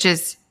 which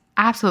is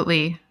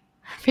absolutely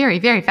very,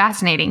 very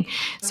fascinating.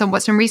 So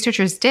what some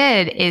researchers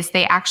did is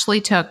they actually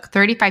took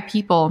 35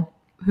 people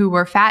who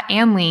were fat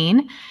and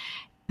lean,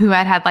 who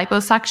had had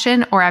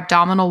liposuction or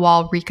abdominal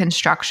wall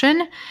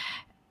reconstruction,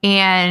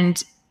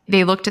 and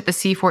they looked at the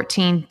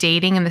C14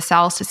 dating in the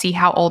cells to see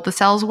how old the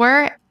cells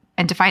were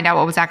and to find out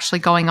what was actually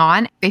going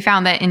on. They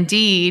found that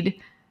indeed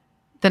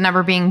the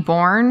number being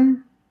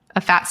born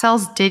of fat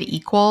cells did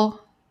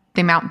equal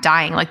the amount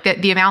dying. Like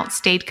the amount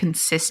stayed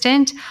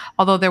consistent,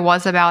 although there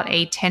was about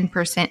a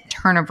 10%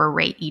 turnover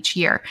rate each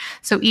year.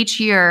 So each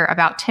year,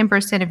 about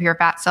 10% of your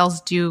fat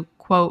cells do,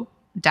 quote,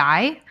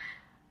 die,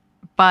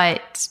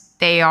 but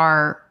they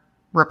are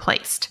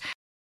replaced.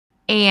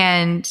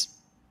 And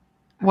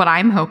what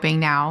I'm hoping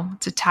now,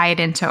 to tie it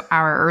into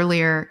our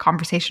earlier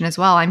conversation as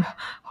well, I'm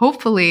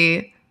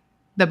hopefully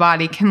the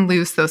body can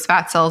lose those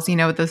fat cells,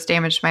 with those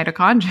damaged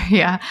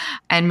mitochondria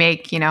and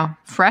make,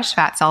 fresh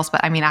fat cells.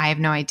 But I mean, I have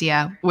no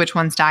idea which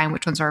ones die and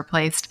which ones are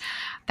replaced.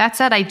 That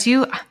said,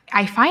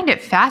 I find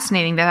it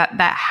fascinating that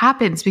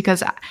happens,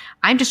 because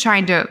I'm just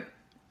trying to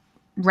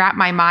wrap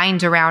my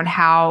mind around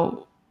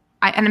how,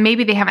 and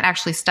maybe they haven't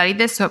actually studied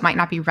this, so it might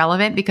not be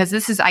relevant, because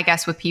this is, I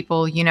guess, with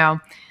people,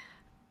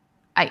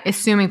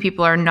 assuming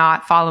people are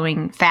not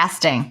following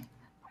fasting.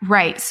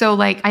 Right. So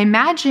I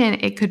imagine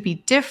it could be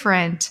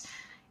different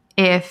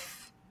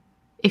if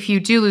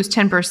you do lose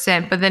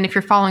 10%, but then if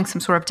you're following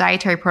some sort of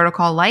dietary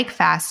protocol like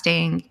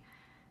fasting,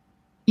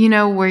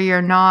 where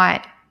you're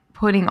not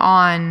putting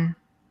on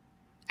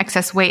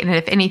excess weight. And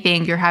if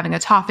anything, you're having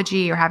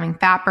autophagy or having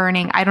fat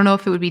burning. I don't know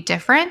if it would be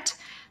different,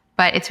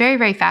 but it's very,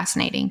 very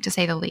fascinating to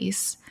say the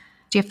least.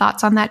 Do you have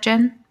thoughts on that,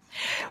 Jen?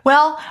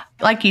 Well,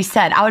 like you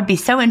said, I would be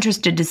so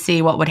interested to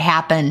see what would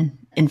happen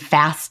in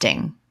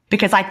fasting,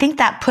 because I think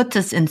that puts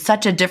us in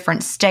such a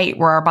different state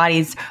where our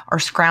bodies are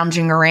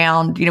scrounging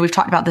around. We've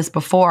talked about this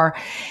before.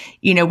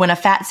 When a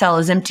fat cell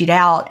is emptied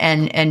out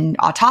and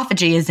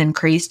autophagy is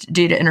increased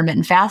due to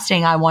intermittent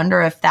fasting, I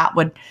wonder if that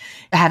would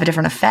have a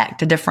different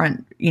effect, a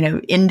different,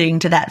 ending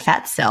to that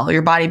fat cell.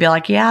 Your body be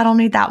like, yeah, I don't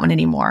need that one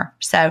anymore.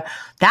 So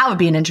that would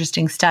be an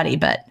interesting study,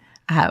 but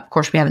of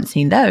course, we haven't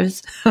seen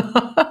those.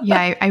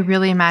 Yeah, I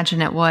really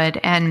imagine it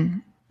would.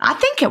 And I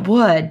think it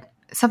would.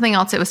 Something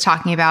else it was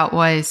talking about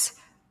was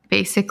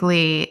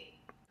basically,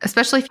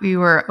 especially if you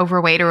were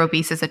overweight or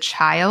obese as a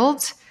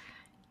child,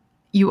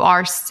 you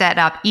are set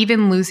up,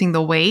 even losing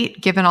the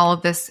weight, given all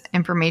of this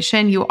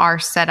information, you are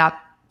set up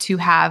to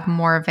have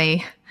more of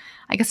a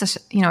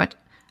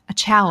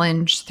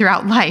challenge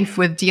throughout life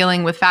with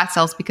dealing with fat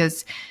cells,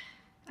 because,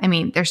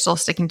 they're still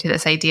sticking to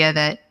this idea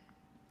that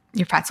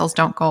your fat cells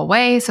don't go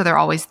away, so they're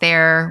always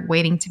there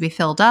waiting to be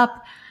filled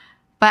up.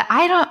 But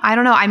I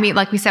don't know.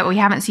 Like we said, we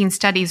haven't seen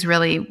studies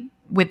really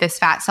with this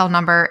fat cell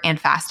number and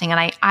fasting. And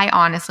I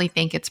honestly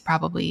think it's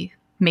probably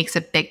makes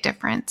a big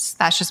difference.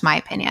 That's just my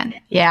opinion.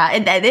 Yeah,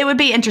 it would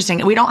be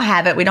interesting. We don't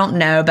have it. We don't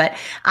know. But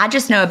I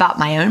just know about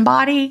my own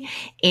body.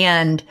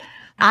 And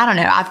I don't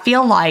know. I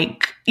feel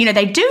like,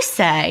 they do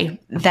say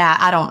that,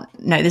 I don't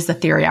know. This is a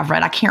theory I've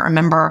read. I can't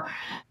remember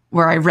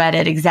where I read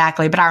it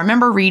exactly. But I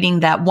remember reading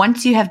that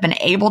once you have been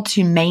able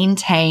to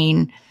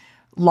maintain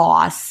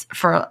loss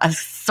for a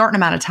certain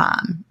amount of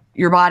time,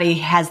 your body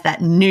has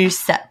that new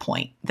set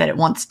point that it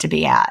wants to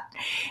be at.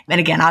 And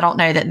again, I don't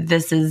know that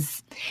this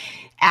is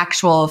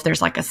actual, if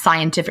there's like a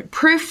scientific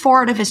proof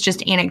for it, if it's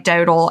just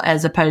anecdotal,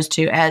 as opposed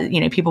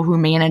to, people who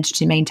manage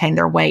to maintain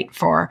their weight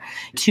for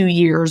 2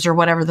 years or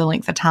whatever the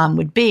length of time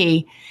would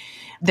be.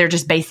 They're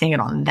just basing it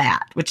on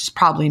that, which is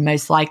probably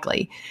most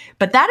likely.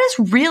 But that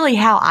is really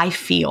how I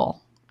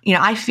feel.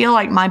 I feel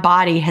like my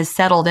body has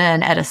settled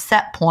in at a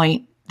set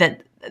point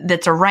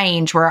that's a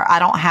range where I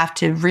don't have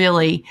to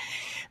really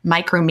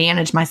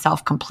micromanage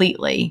myself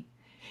completely.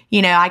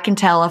 I can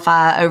tell if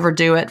I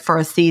overdo it for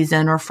a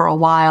season or for a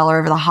while or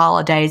over the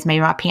holidays,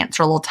 maybe my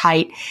pants are a little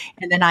tight,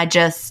 and then I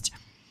just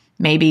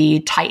maybe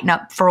tighten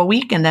up for a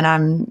week and then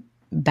I'm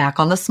back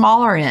on the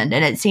smaller end.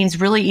 And it seems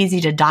really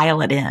easy to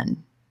dial it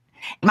in.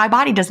 My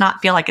body does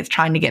not feel like it's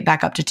trying to get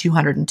back up to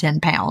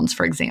 210 pounds,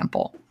 for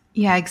example.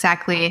 Yeah,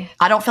 exactly.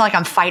 I don't feel like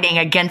I'm fighting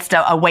against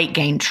a weight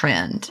gain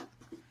trend.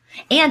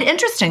 And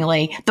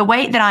interestingly, the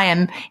weight that I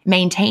am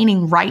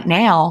maintaining right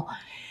now,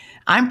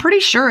 I'm pretty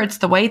sure it's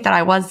the weight that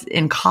I was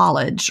in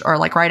college or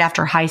like right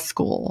after high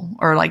school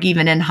or like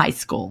even in high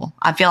school.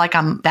 I feel like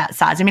I'm that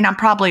size. I mean, I'm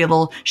probably a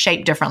little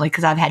shaped differently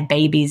because I've had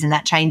babies and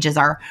that changes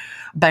our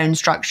bone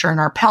structure and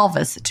our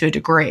pelvis to a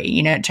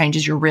degree. It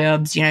changes your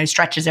ribs,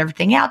 stretches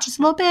everything out just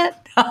a little bit.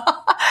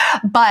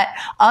 But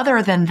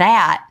other than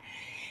that,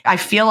 I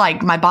feel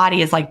like my body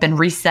has like been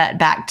reset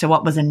back to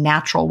what was a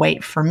natural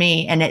weight for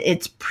me. And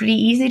it's pretty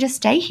easy to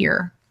stay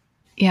here.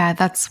 Yeah,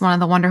 that's one of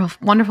the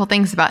wonderful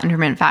things about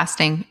intermittent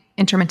fasting.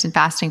 Intermittent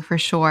fasting for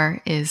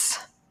sure is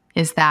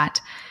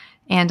that.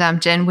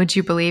 And Jen, would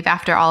you believe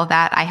after all of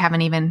that, I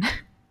haven't even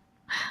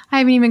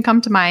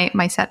come to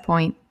my set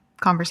point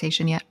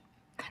conversation yet.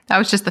 That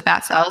was just the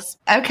fat cells.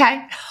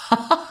 Okay.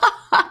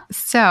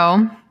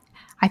 So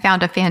I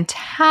found a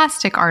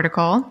fantastic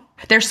article.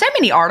 There's so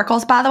many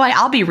articles, by the way.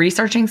 I'll be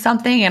researching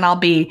something and I'll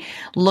be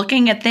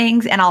looking at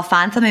things and I'll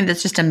find something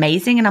that's just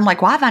amazing. And I'm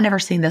like, why have I never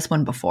seen this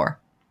one before?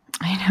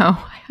 I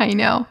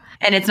know.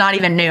 And it's not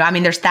even new. I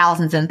mean, there's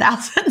thousands and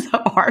thousands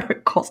of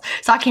articles.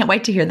 So I can't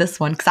wait to hear this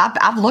one because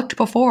I've looked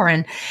before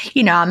and,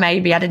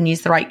 maybe I didn't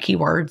use the right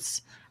keywords.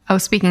 Oh,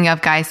 speaking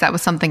of, guys, that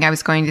was something I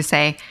was going to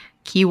say.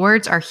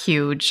 Keywords are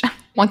huge.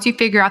 Once you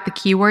figure out the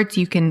keywords,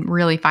 you can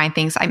really find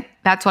things.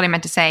 That's what I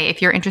meant to say.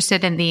 If you're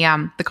interested in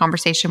the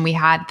conversation we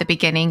had at the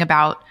beginning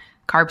about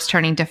carbs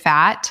turning to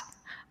fat,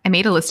 I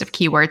made a list of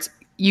keywords.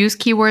 Use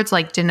keywords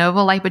like de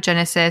novo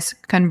lipogenesis,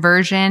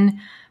 conversion,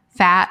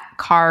 fat,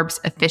 carbs,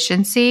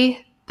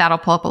 efficiency. That'll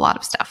pull up a lot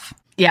of stuff.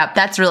 Yeah,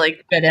 that's really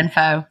good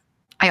info.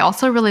 I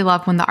also really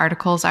love when the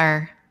articles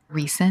are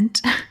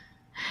recent.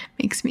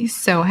 Makes me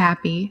so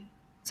happy.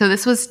 So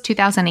this was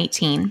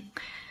 2018.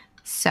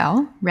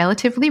 So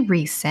relatively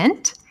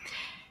recent.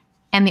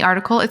 And the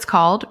article is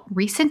called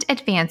Recent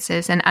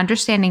Advances in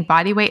Understanding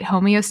Body Weight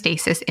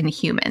Homeostasis in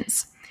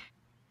Humans.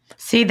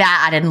 See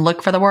that? I didn't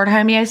look for the word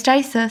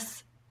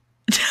homeostasis.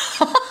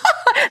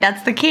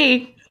 That's the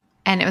key.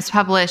 And it was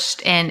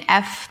published in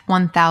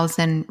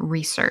F1000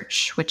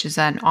 Research, which is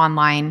an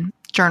online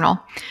journal.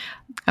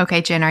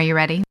 Okay, Jen, are you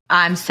ready?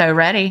 I'm so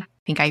ready.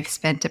 I think I've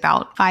spent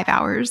about 5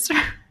 hours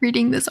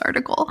reading this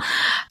article,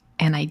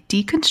 and I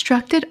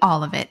deconstructed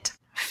all of it.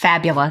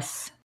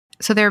 Fabulous.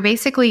 So there are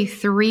basically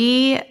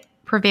 3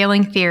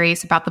 prevailing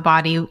theories about the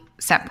body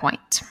set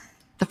point.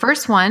 The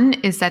first one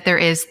is that there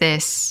is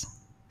this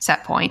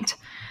set point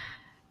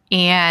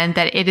and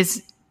that it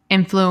is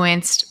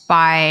influenced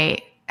by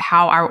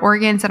how our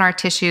organs and our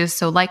tissues,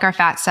 so like our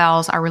fat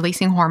cells, are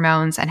releasing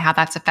hormones and how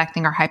that's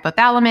affecting our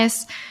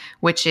hypothalamus,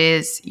 which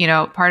is,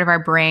 part of our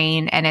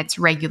brain, and it's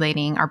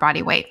regulating our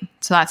body weight.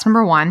 So that's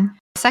number one.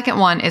 The second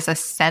one is a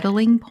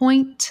settling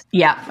point.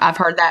 Yeah, I've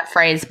heard that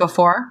phrase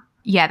before.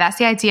 Yeah, that's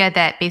the idea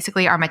that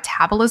basically our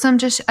metabolism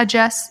just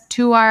adjusts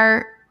to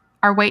our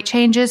weight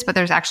changes, but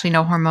there's actually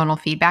no hormonal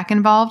feedback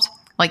involved,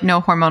 like no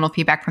hormonal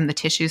feedback from the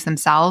tissues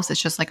themselves.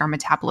 It's just like our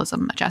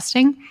metabolism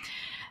adjusting.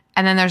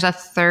 And then there's a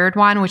third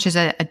one, which is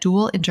a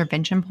dual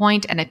intervention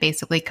point, and it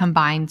basically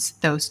combines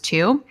those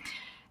two.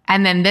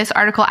 And then this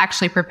article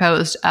actually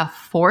proposed a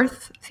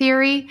fourth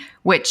theory,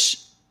 which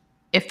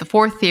if the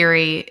fourth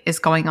theory is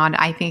going on,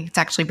 I think it's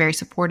actually very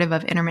supportive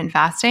of intermittent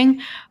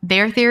fasting.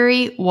 Their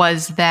theory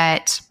was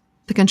that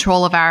the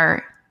control of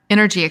our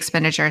energy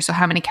expenditure, so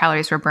how many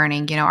calories we're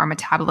burning, our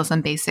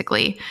metabolism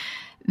basically,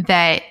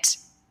 that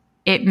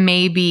it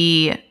may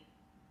be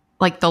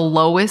like the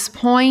lowest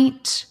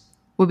point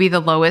would be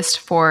the lowest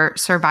for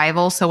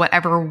survival. So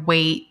whatever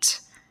weight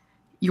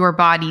your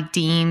body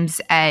deems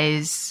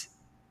as,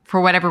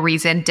 for whatever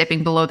reason,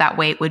 dipping below that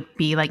weight would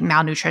be like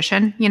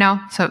malnutrition,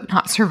 so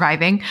not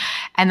surviving.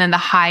 And then the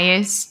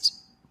highest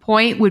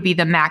point would be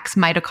the max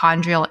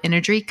mitochondrial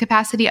energy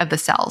capacity of the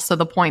cells. So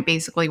the point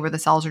basically where the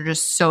cells are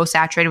just so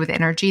saturated with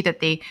energy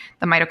that the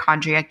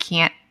mitochondria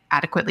can't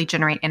adequately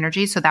generate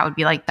energy. So that would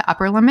be like the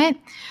upper limit.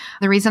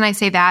 The reason I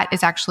say that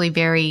is actually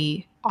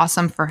very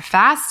awesome for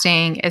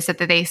fasting is that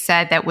they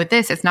said that with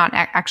this, it's not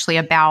actually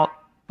about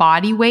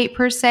body weight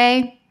per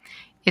se.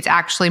 It's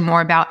actually more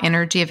about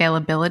energy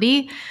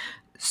availability.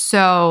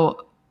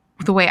 So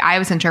the way I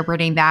was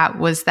interpreting that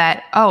was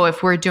that,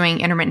 if we're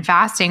doing intermittent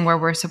fasting where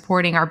we're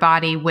supporting our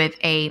body with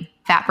a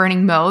fat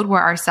burning mode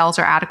where our cells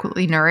are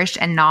adequately nourished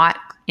and not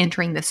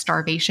entering the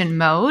starvation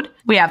mode.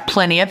 We have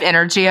plenty of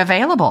energy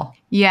available.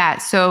 Yeah.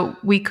 So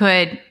we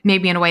could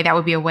maybe in a way that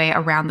would be a way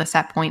around the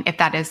set point if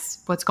that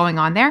is what's going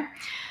on there.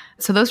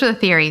 So those are the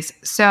theories.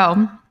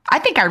 So I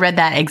think I read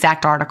that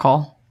exact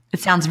article. It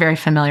sounds very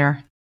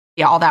familiar.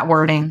 Yeah, all that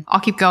wording. I'll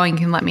keep going.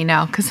 You can let me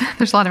know because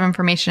there's a lot of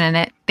information in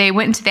it. They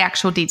went into the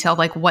actual detail,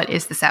 like what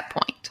is the set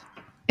point?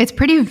 It's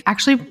pretty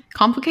actually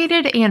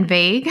complicated and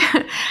vague.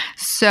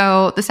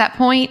 So the set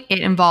point, it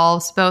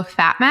involves both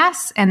fat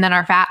mass and then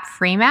our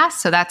fat-free mass.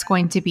 So that's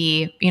going to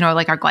be,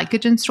 like our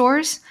glycogen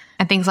stores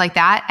and things like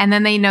that. And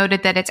then they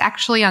noted that it's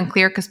actually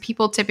unclear because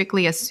people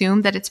typically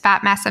assume that it's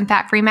fat mass and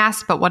fat-free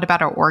mass, but what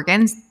about our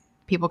organs?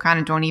 People kind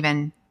of don't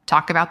even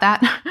talk about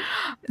that.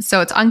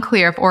 So it's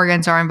unclear if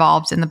organs are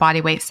involved in the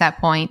body weight set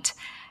point.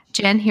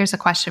 Jen, here's a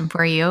question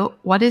for you.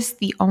 What is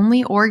the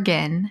only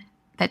organ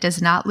that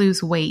does not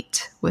lose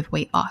weight with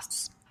weight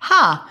loss?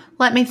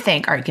 Let me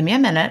think. All right, give me a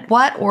minute.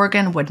 What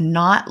organ would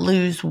not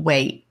lose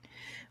weight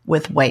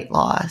with weight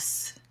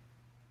loss?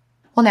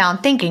 Well, now I'm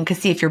thinking, because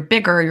see, if you're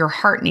bigger, your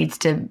heart needs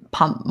to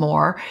pump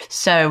more.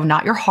 So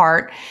not your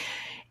heart.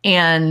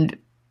 And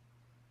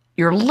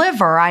your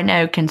liver, I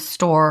know, can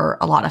store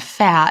a lot of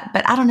fat,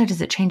 but I don't know,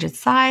 does it change its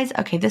size?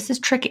 Okay, this is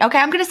tricky. Okay,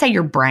 I'm going to say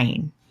your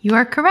brain. You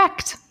are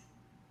correct.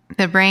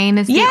 The brain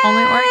is the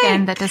only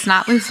organ that does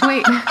not lose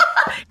weight.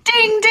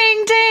 Ding,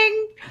 ding,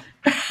 ding.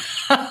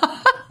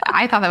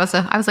 I thought I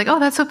was like, oh,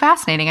 that's so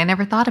fascinating. I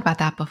never thought about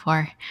that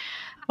before.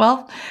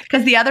 Well,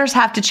 because the others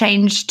have to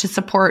change to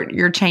support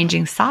your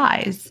changing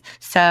size.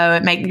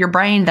 So your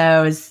brain,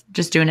 though, is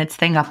just doing its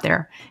thing up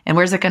there. And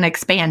where's it going to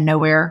expand?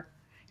 Nowhere.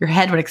 Your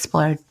head would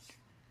explode.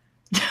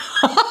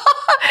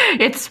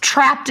 It's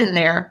trapped in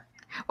there.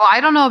 Well, I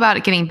don't know about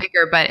it getting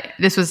bigger, but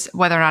this was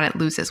whether or not it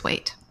loses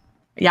weight.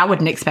 Yeah, I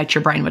wouldn't expect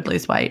your brain would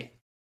lose weight.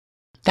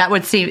 I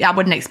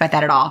wouldn't expect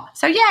that at all.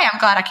 So yeah, I'm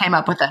glad I came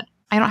up with it.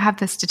 I don't have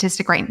the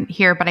statistic right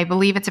here, but I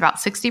believe it's about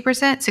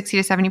 60%,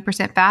 60 to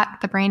 70% fat,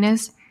 the brain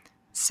is.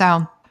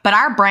 So, but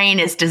our brain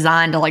is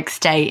designed to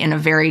stay in a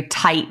very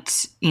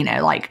tight,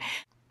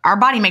 our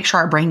body makes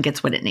sure our brain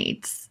gets what it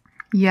needs.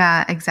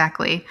 Yeah,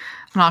 exactly.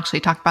 And I'll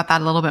actually talk about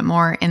that a little bit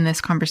more in this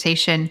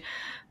conversation.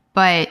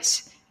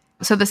 But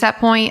so the set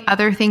point,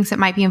 other things that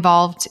might be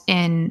involved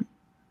in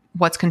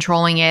what's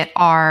controlling it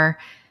are,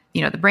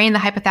 the brain, the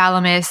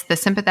hypothalamus, the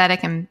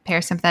sympathetic and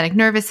parasympathetic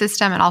nervous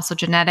system, and also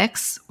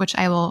genetics, which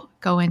I will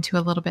go into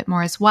a little bit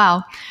more as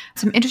well.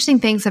 Some interesting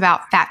things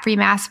about fat-free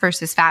mass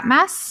versus fat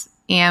mass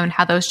and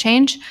how those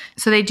change.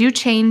 So they do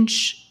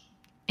change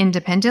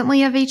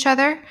independently of each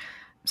other.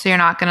 So you're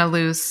not going to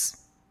lose,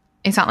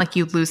 it's not like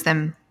you lose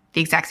them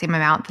the exact same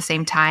amount at the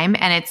same time.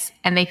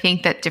 And they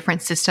think that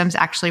different systems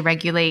actually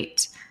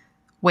regulate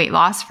weight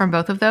loss from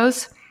both of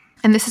those.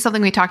 And this is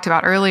something we talked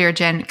about earlier,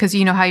 Jen, because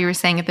you know how you were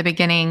saying at the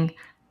beginning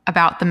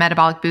about the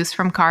metabolic boost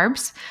from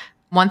carbs.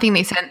 One thing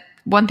they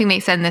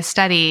said in this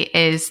study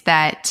is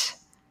that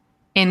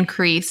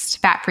increased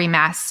fat-free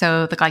mass,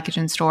 so the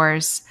glycogen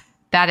stores,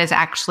 that is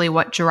actually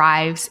what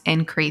drives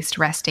increased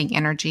resting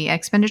energy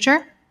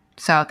expenditure.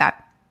 So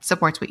that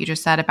supports what you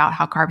just said about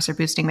how carbs are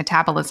boosting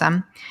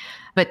metabolism.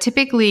 But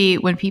typically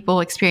when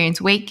people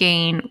experience weight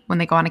gain, when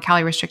they go on a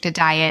calorie-restricted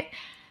diet,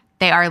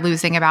 they are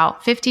losing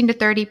about 15 to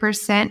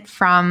 30%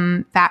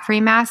 from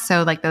fat-free mass,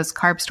 so like those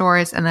carb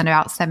stores, and then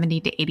about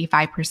 70 to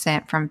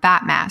 85% from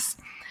fat mass.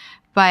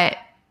 But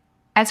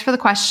as for the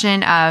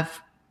question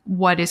of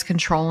what is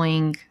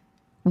controlling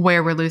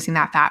where we're losing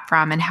that fat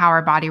from and how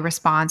our body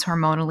responds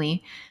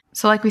hormonally,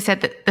 so like we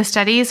said, the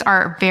studies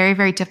are very,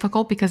 very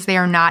difficult because they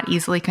are not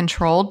easily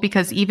controlled,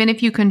 because even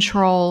if you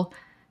control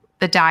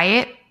the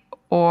diet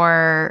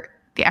or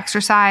the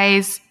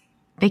exercise,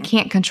 they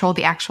can't control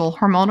the actual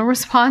hormonal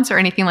response or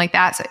anything like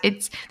that. So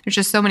there's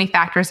just so many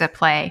factors at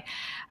play.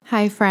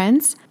 Hi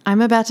friends,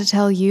 I'm about to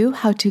tell you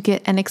how to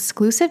get an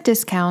exclusive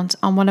discount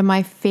on one of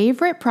my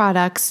favorite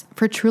products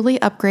for truly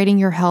upgrading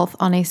your health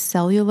on a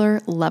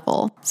cellular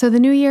level. So the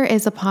new year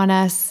is upon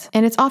us,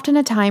 and it's often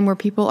a time where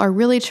people are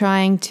really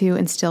trying to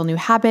instill new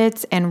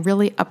habits and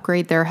really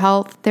upgrade their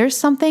health. There's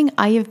something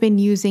I have been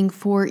using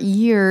for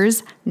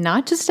years,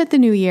 not just at the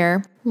new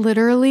year.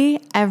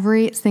 Literally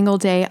every single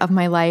day of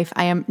my life.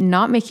 I am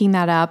not making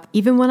that up.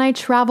 Even when I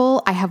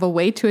travel, I have a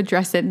way to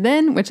address it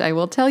then, which I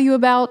will tell you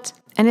about.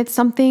 And it's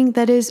something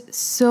that is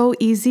so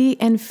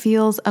easy and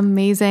feels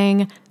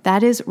amazing.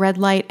 That is red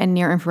light and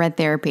near infrared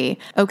therapy.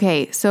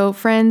 Okay, so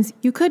friends,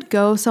 you could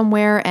go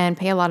somewhere and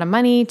pay a lot of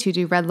money to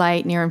do red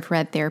light, near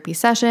infrared therapy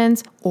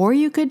sessions, or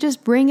you could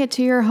just bring it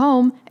to your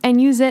home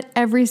and use it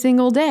every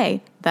single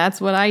day.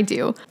 That's what I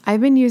do. I've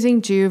been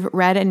using Joovv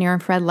red and near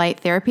infrared light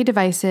therapy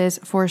devices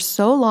for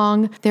so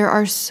long. There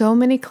are so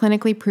many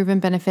clinically proven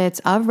benefits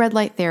of red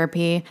light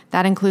therapy.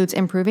 That includes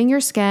improving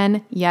your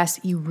skin. Yes,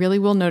 you really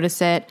will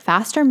notice it.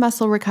 Faster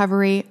muscle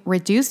recovery,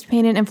 reduced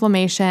pain and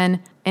inflammation,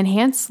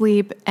 enhanced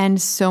sleep,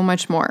 and so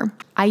much more.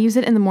 I use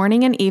it in the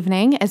morning and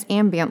evening as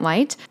ambient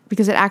light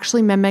because it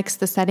actually mimics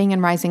the setting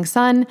and rising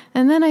sun,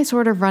 and then I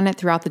sort of run it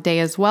throughout the day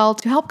as well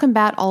to help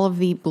combat all of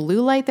the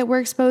blue light that we're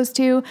exposed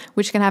to,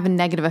 which can have a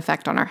negative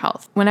effect on our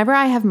health. Whenever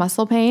I have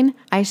muscle pain,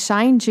 I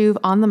shine Joovv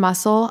on the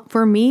muscle.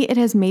 For me, it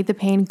has made the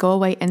pain go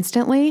away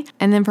instantly,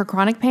 and then for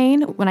chronic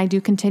pain, when I do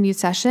continued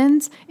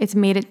sessions, it's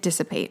made it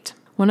dissipate.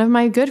 One of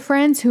my good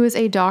friends who is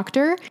a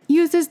doctor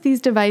uses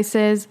these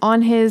devices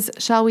on his,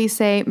 shall we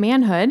say,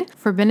 manhood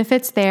for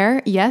benefits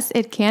there. Yes,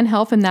 it can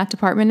help in that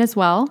department as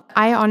well.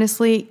 I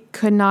honestly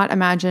could not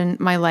imagine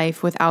my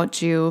life without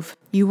Joovv.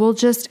 You will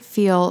just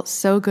feel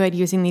so good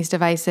using these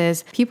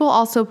devices. People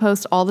also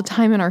post all the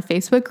time in our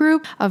Facebook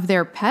group of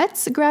their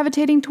pets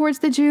gravitating towards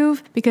the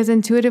Joovv because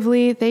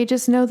intuitively they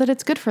just know that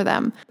it's good for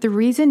them. The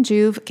reason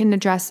Joovv can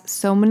address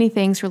so many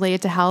things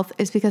related to health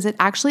is because it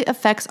actually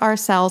affects our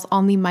cells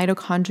on the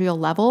mitochondrial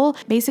level.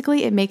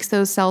 Basically, it makes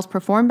those cells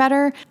perform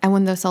better, and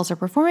when those cells are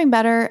performing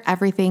better,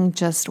 everything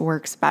just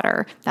works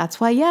better. That's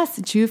why, yes,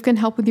 Joovv can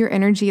help with your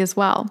energy as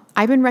well.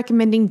 I've been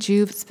recommending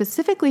Joovv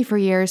specifically for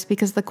years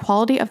because the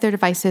quality of their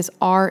devices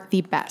are the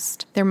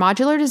best. Their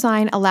modular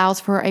design allows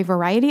for a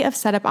variety of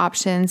setup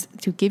options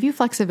to give you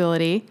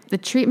flexibility. The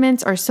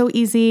treatments are so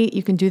easy.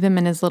 You can do them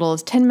in as little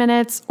as 10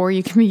 minutes, or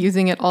you can be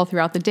using it all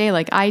throughout the day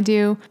like I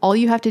do. All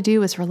you have to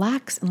do is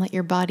relax and let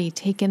your body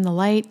take in the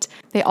light.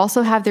 They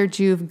also have their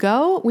Joovv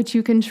Go, which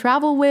you can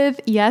travel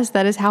with. Yes,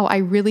 that is how I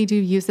really do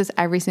use this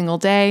every single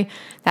day.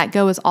 That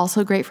Go is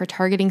also great for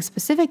targeting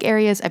specific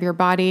areas of your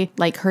body,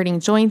 like hurting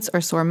joints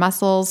or sore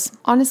muscles.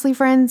 Honestly,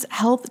 friends,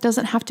 health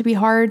doesn't have to be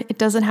hard. It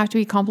doesn't have to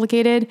be complicated.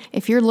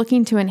 If you're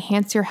looking to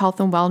enhance your health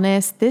and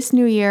wellness this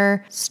new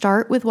year,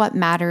 start with what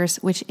matters,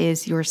 which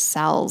is your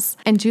cells.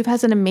 And Joovv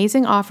has an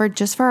amazing offer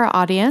just for our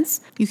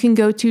audience. You can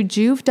go to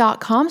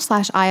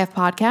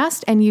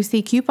joovv.com/ifpodcast and use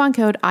the coupon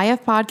code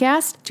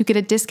IFPodcast to get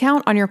a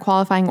discount on your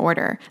qualifying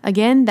order.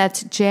 Again,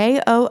 that's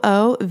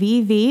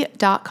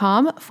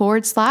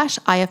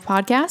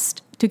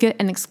joovv.com/ifpodcast to get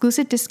an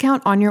exclusive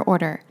discount on your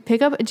order.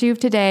 Pick up a Joovv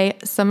today.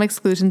 Some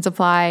exclusions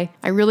apply.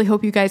 I really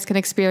hope you guys can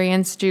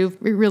experience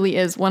Joovv. It really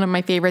is one of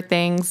my favorite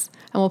things.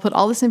 And we'll put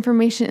all this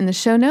information in the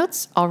show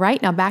notes. All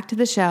right, now back to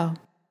the show.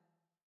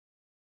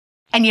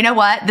 And you know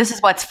what? This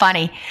is what's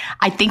funny.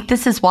 I think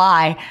this is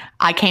why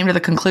I came to the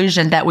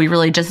conclusion that we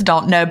really just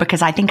don't know,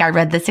 because I think I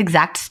read this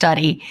exact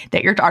study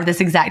or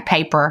this exact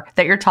paper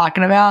that you're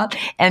talking about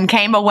and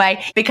came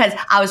away because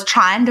I was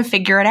trying to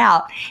figure it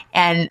out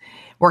and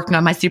working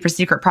on my super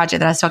secret project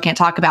that I still can't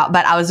talk about,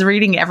 but I was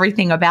reading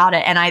everything about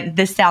it and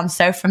this sounds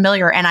so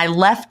familiar, and I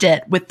left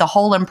it with the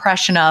whole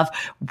impression of,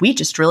 we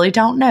just really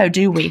don't know,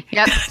 do we?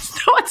 Yep.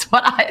 So it's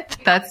what I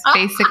thought. That's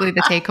basically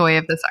the takeaway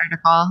of this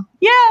article.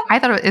 Yeah. I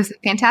thought it was a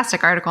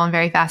fantastic article and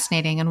very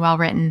fascinating and well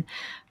written.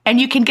 And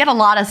you can get a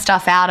lot of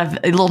stuff out of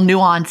little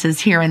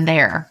nuances here and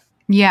there.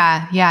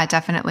 Yeah,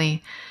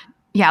 definitely.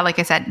 Yeah, like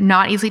I said,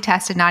 not easily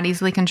tested, not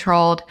easily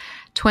controlled.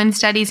 Twin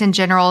studies in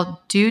general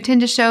do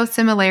tend to show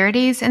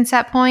similarities in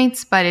set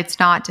points, but it's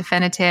not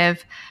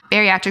definitive.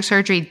 Bariatric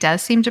surgery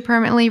does seem to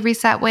permanently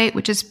reset weight,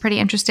 which is pretty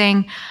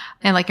interesting.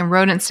 And like in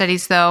rodent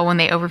studies, though, when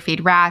they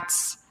overfeed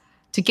rats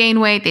to gain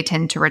weight, they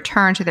tend to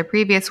return to their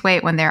previous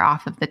weight when they're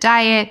off of the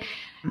diet.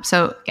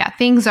 So yeah,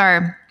 things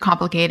are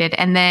complicated.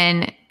 And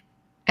then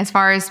as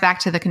far as back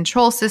to the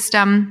control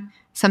system,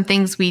 some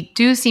things we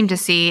do seem to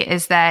see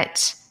is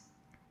that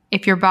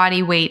if your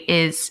body weight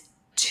is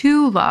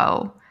too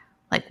low,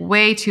 like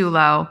way too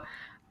low,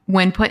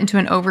 when put into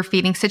an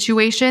overfeeding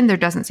situation, there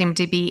doesn't seem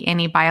to be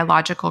any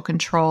biological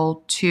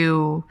control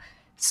to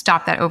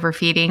stop that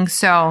overfeeding.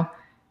 So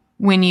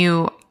when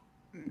you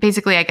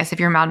basically, I guess if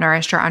you're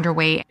malnourished or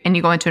underweight and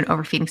you go into an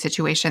overfeeding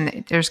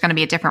situation, there's going to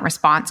be a different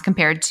response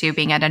compared to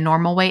being at a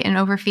normal weight and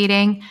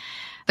overfeeding.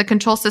 The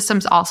control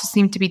systems also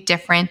seem to be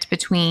different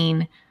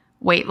between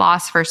weight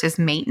loss versus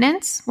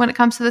maintenance when it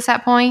comes to the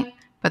set point,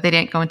 but they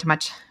didn't go into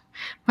much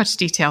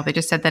detail. They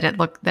just said that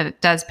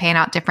it does pan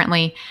out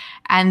differently,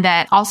 and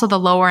that also the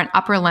lower and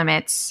upper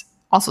limits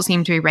also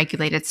seem to be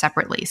regulated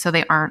separately. So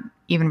they aren't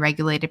even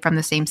regulated from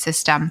the same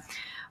system.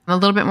 A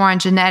little bit more on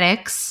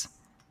genetics.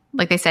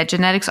 Like they said,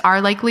 genetics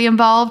are likely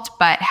involved,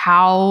 but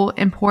how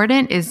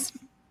important is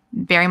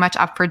very much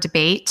up for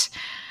debate.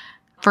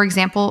 For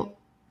example,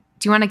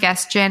 do you want to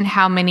guess, Jen,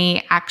 how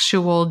many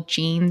actual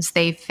genes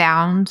they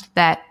found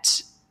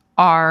that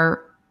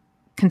are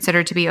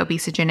considered to be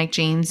obesogenic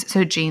genes?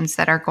 So genes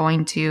that are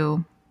going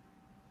to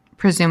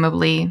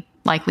presumably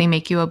likely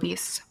make you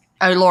obese.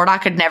 Oh, Lord, I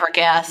could never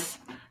guess.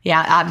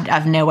 Yeah, I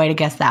have no way to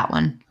guess that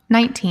one.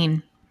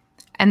 19.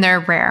 And they're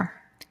rare.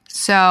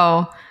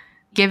 So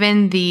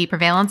given the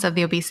prevalence of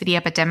the obesity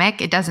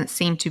epidemic, it doesn't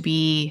seem to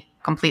be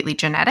completely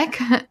genetic.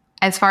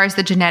 As far as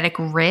the genetic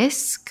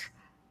risk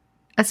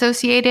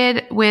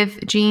associated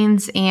with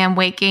genes and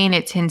weight gain,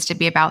 it tends to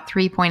be about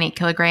 3.8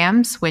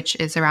 kilograms, which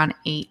is around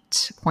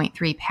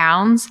 8.3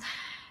 pounds.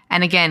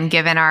 And again,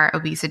 given our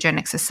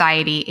obesogenic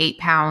society, 8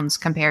 pounds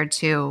compared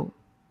to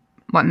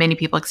what many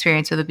people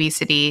experience with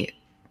obesity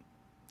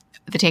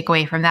the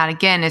takeaway from that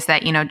again is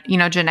that,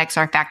 genetics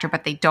are a factor,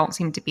 but they don't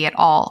seem to be at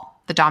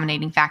all the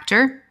dominating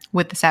factor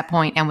with the set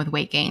point and with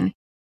weight gain.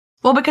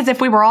 Well, because if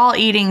we were all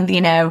eating,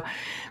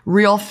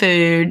 real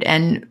food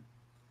and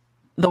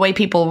the way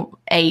people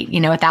ate,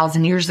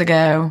 1,000 years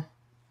ago,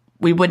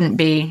 we wouldn't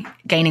be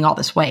gaining all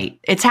this weight.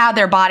 It's how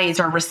their bodies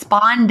are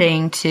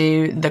responding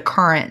to the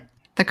current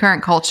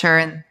culture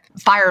and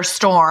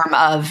firestorm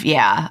of,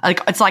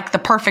 it's like the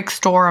perfect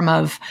storm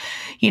of,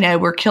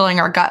 we're killing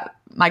our gut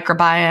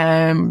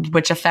microbiome,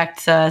 which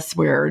affects us.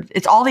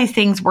 It's all these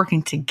things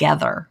working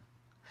together.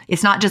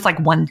 It's not just like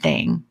one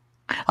thing.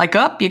 Like,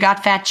 you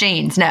got fat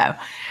genes. No,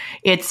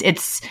 it's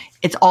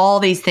all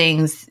these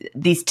things,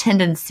 these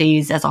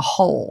tendencies as a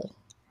whole.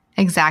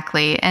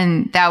 Exactly.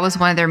 And that was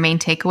one of their main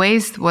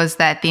takeaways, was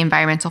that the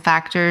environmental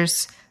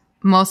factors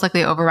most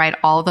likely override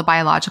all of the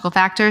biological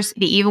factors.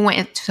 They even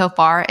went so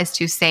far as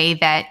to say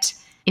that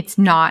it's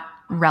not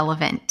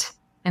relevant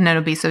in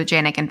an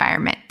obesogenic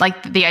environment.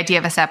 Like, the idea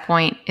of a set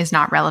point is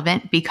not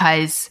relevant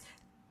because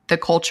the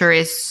culture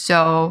is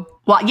so...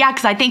 Well, yeah,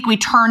 because I think we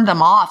turned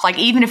them off. Like,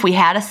 even if we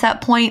had a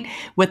set point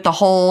with the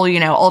whole,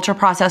 ultra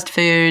processed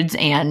foods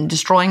and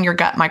destroying your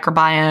gut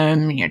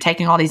microbiome,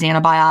 taking all these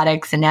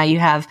antibiotics, and now you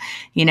have,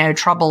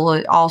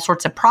 trouble, all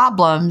sorts of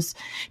problems,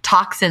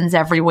 toxins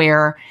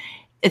everywhere.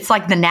 It's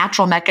like the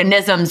natural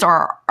mechanisms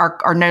are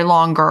no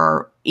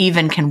longer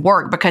even can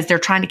work because they're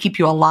trying to keep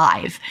you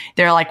alive.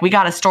 They're like, we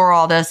got to store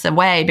all this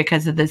away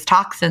because of these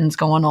toxins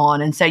going on.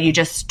 And so you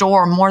just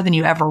store more than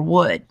you ever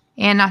would.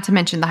 And not to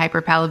mention the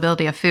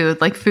hyperpalatability of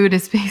food. Like,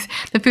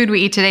 the food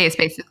we eat today is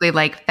basically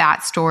like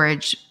fat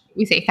storage.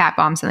 We say fat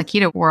bombs in the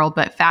keto world,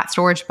 but fat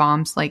storage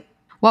bombs, like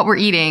what we're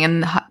eating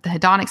and the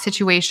hedonic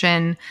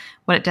situation,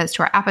 what it does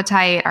to our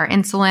appetite, our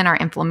insulin, our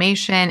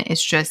inflammation.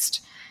 It's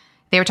just,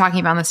 they were talking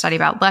about in the study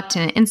about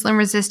leptin and insulin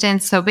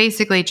resistance. So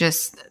basically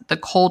just the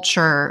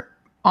culture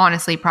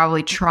honestly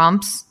probably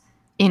trumps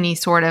any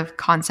sort of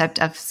concept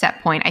of set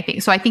point, I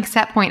think. So I think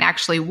set point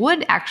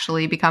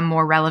would become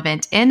more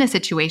relevant in a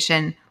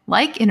situation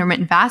like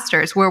intermittent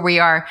fasters, where we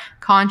are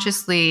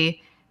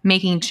consciously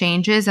making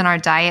changes in our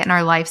diet and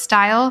our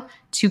lifestyle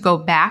to go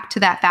back to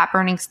that fat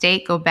burning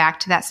state, go back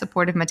to that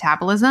supportive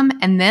metabolism.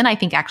 And then I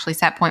think actually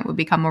set point would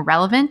become more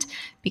relevant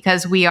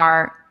because we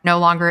are no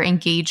longer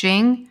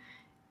engaging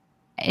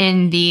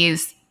in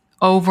these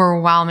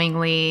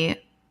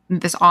overwhelmingly,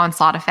 this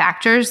onslaught of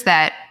factors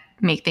that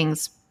make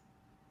things,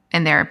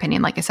 in their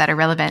opinion, like I said,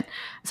 irrelevant.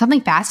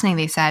 Something fascinating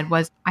they said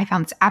was, I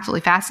found this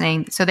absolutely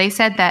fascinating. So they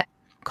said that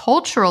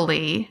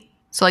culturally,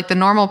 so like the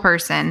normal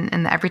person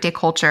in the everyday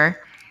culture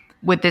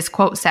with this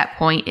quote set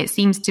point, it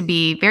seems to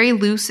be very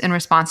loose in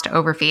response to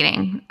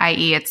overfeeding,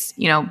 i.e. it's,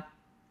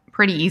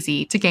 pretty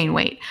easy to gain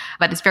weight,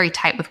 but it's very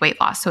tight with weight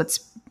loss. So it's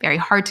very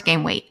hard to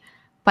gain weight.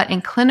 But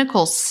in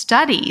clinical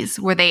studies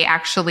where they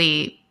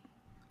actually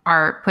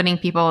are putting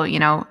people,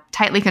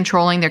 tightly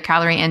controlling their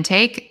calorie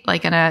intake,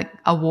 like in a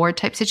ward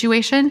type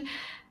situation,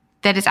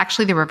 that it's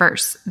actually the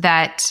reverse,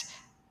 that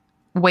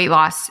weight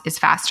loss is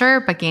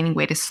faster, but gaining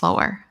weight is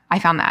slower. I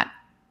found that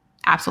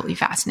absolutely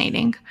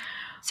fascinating.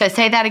 So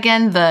say that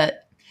again,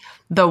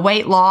 the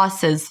weight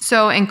loss is...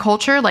 So in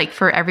culture, like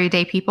for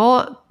everyday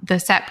people, the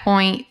set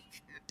point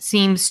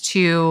seems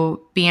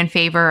to be in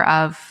favor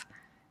of,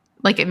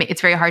 like,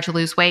 it's very hard to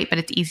lose weight, but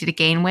it's easy to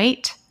gain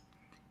weight.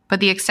 But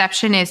the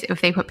exception is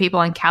if they put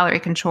people in calorie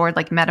controlled,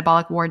 like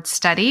metabolic ward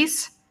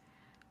studies,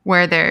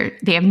 where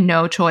they have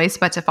no choice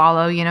but to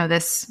follow,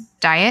 this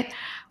diet.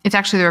 It's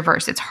actually the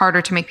reverse. It's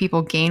harder to make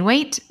people gain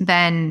weight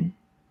than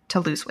to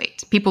lose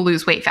weight. People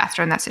lose weight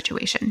faster in that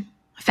situation.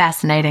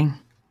 Fascinating.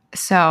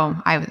 So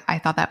I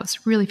thought that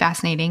was really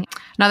fascinating.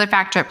 Another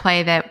factor at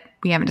play that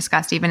we haven't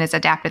discussed even is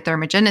adaptive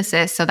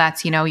thermogenesis. So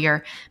that's,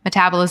 your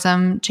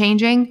metabolism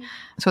changing.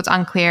 So it's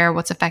unclear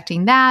what's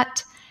affecting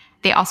that.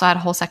 They also had a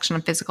whole section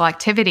on physical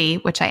activity,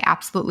 which I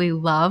absolutely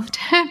loved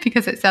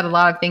because it said a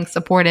lot of things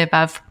supportive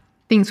of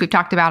things we've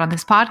talked about on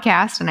this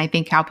podcast. And I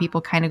think how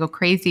people kind of go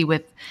crazy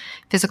with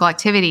physical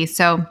activity.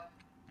 So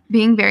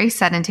being very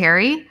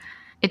sedentary,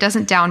 it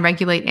doesn't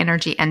downregulate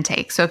energy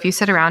intake. So if you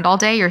sit around all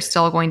day, you're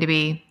still going to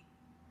be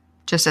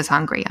just as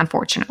hungry,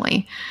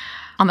 unfortunately.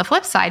 On the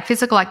flip side,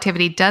 physical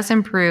activity does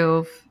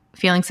improve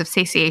feelings of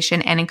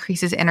satiation and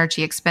increases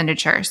energy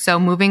expenditure. So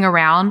moving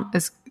around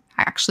is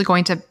actually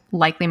going to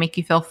likely make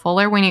you feel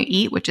fuller when you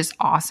eat, which is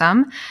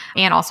awesome,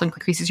 and also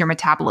increases your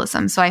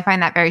metabolism. So I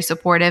find that very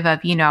supportive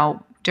of,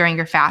 during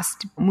your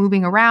fast,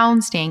 moving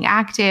around, staying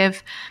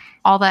active.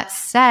 All that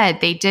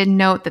said, they did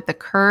note that the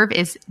curve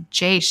is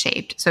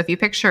J-shaped. So if you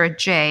picture a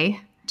J,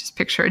 just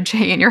picture a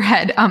J in your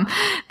head,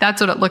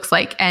 that's what it looks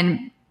like.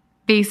 And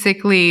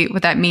basically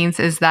what that means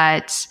is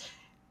that,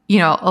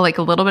 like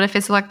a little bit of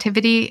physical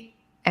activity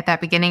at that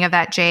beginning of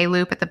that J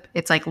loop,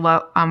 it's like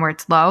low, where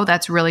it's low,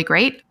 that's really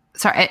great.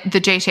 Sorry,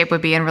 the J shape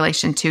would be in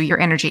relation to your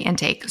energy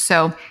intake.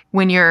 So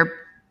when you're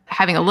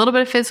having a little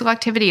bit of physical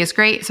activity is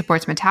great, it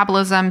supports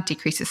metabolism,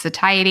 decreases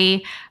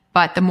satiety,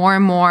 but the more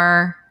and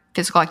more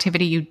physical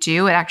activity you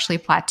do, it actually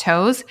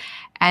plateaus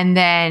and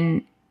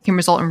then can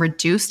result in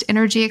reduced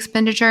energy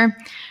expenditure.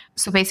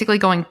 So basically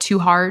going too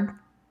hard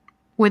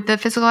with the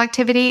physical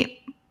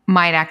activity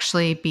might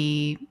actually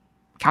be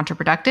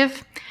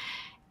counterproductive.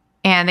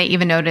 And they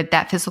even noted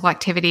that physical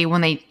activity,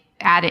 when they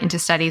add it into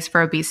studies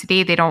for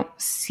obesity, they don't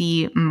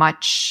see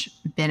much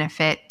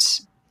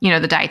benefit.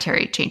 The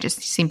dietary changes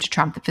seem to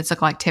trump the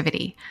physical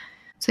activity.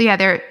 So yeah,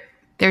 their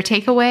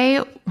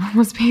takeaway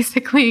was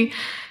basically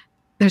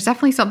there's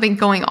definitely something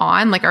going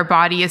on. Like our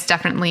body is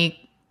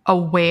definitely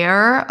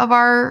aware of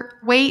our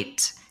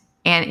weight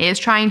and is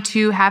trying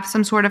to have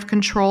some sort of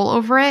control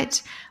over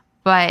it.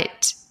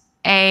 But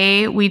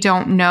we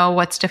don't know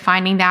what's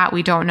defining that.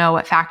 We don't know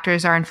what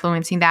factors are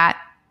influencing that.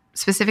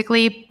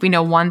 Specifically, we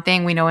know one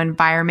thing. We know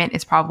environment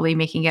is probably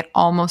making it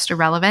almost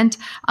irrelevant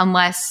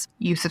unless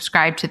you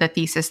subscribe to the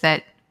thesis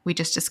that we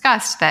just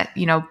discussed, that,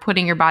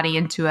 putting your body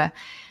into an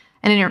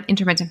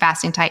intermittent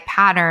fasting type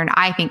pattern,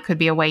 I think could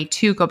be a way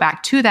to go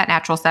back to that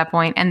natural set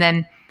point. And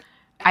then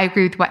I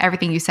agree with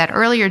everything you said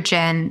earlier,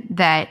 Jen,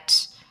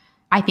 that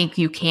I think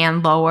you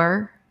can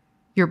lower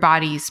your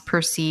body's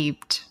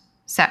perceived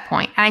set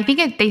point. And I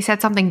think they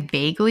said something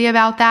vaguely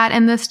about that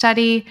in the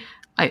study.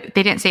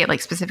 They didn't say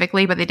it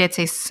specifically, but they did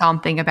say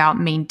something about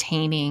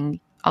maintaining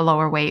a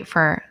lower weight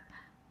for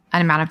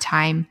an amount of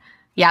time.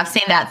 Yeah, I've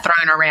seen that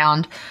thrown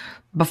around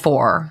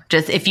before.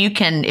 Just if you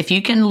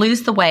can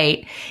lose the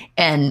weight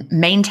and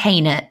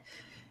maintain it,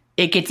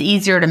 it gets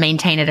easier to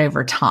maintain it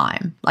over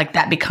time. Like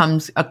that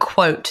becomes a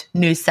quote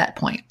new set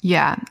point.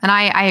 Yeah. And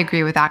I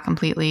agree with that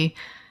completely.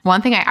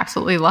 One thing I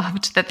absolutely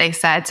loved that they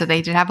said, so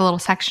they did have a little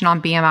section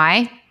on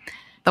BMI.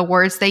 The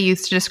words they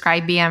used to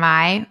describe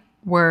BMI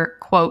were,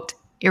 quote,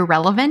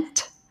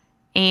 irrelevant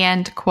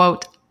and,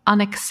 quote,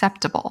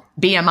 unacceptable.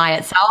 BMI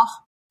itself?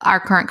 Our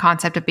current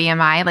concept of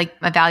BMI, like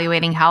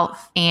evaluating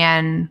health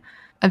and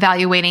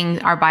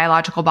evaluating our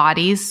biological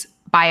bodies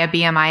by a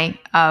BMI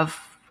of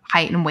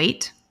height and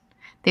weight.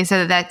 They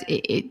said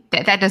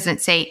that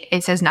doesn't say,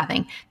 it says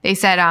nothing. They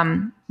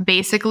said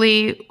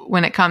basically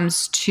when it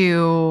comes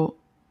to,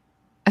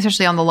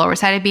 especially on the lower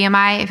side of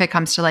BMI, if it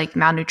comes to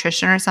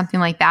malnutrition or something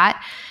like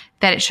that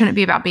it shouldn't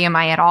be about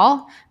BMI at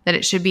all, that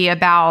it should be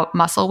about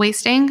muscle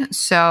wasting.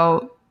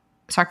 So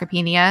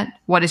sarcopenia,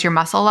 what is your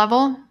muscle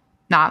level,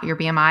 not your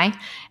BMI?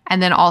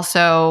 And then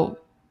also,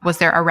 was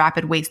there a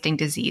rapid wasting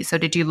disease? So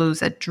did you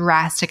lose a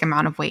drastic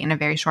amount of weight in a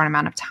very short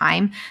amount of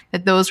time?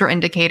 That those were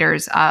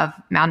indicators of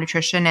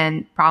malnutrition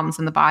and problems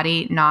in the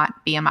body, not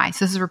BMI.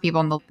 So this is for people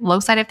on the low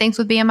side of things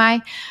with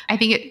BMI. I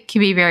think it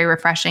can be very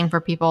refreshing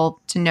for people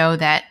to know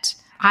that.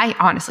 I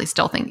honestly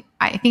still think,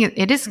 I think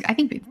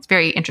it's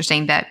very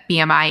interesting that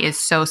BMI is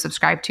so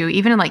subscribed to,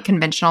 even in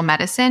conventional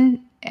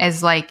medicine,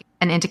 as an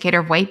indicator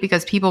of weight,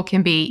 because people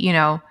can be,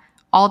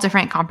 all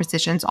different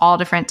compositions, all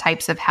different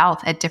types of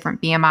health at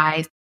different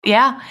BMIs.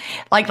 Yeah.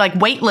 Like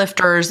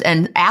weightlifters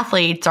and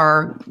athletes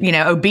are,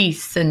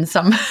 obese and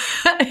some,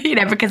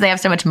 because they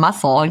have so much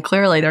muscle and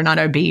clearly they're not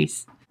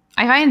obese.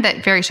 I find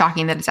that very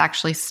shocking that it's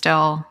actually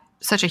still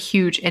such a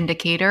huge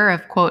indicator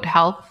of, quote,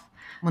 health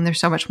when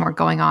there's so much more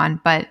going on.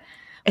 But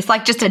it's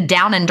just a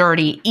down and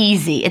dirty,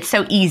 easy. It's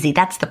so easy.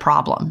 That's the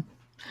problem.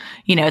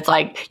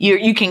 It's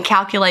you can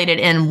calculate it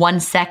in 1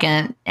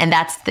 second and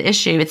that's the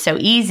issue. It's so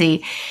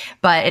easy,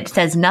 but it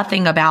says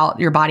nothing about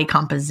your body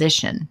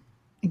composition.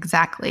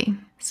 Exactly.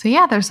 So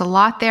yeah, there's a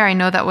lot there. I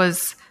know that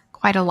was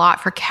quite a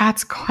lot for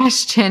Kat's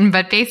question,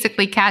 but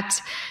basically,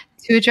 Kat,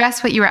 to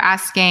address what you were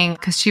asking,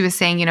 because she was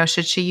saying,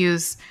 should she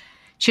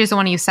doesn't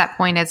want to use set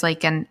point as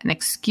an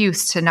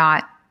excuse to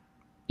not,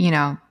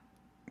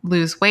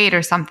 lose weight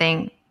or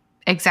something.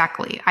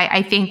 Exactly.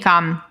 I think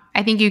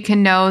you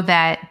can know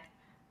that.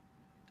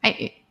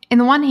 In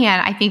the one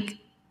hand, I think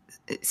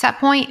set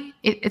point,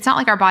 it's not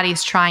like our body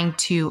is trying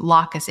to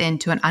lock us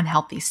into an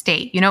unhealthy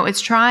state.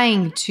 It's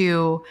trying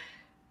to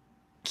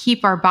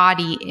keep our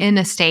body in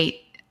a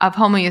state of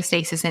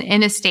homeostasis and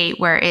in a state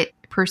where it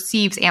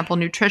perceives ample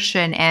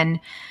nutrition and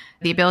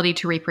the ability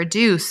to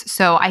reproduce.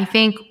 So I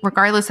think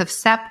regardless of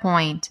set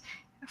point,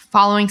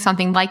 following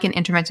something like an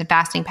intermittent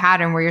fasting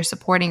pattern where you're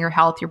supporting your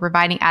health, you're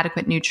providing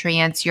adequate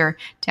nutrients, you're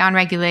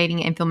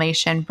downregulating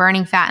inflammation,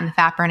 burning fat in the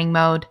fat burning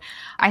mode,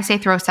 I say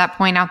throw set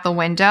point out the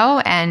window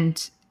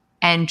and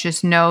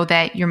just know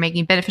that you're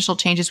making beneficial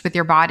changes with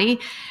your body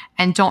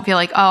and don't feel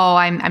like, oh,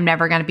 I'm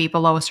never going to be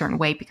below a certain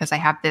weight because I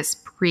have this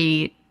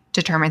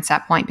predetermined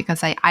set point,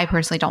 because I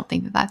personally don't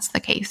think that that's the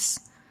case.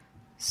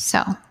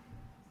 So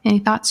any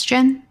thoughts,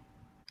 Jen?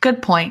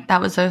 Good point.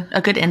 That was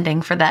a good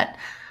ending for that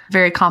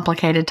very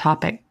complicated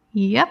topic.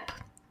 Yep.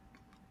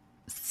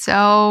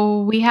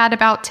 So we had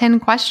about 10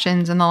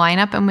 questions in the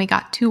lineup and we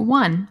got to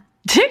 1.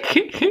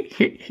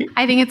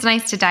 I think it's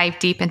nice to dive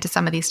deep into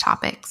some of these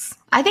topics.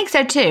 I think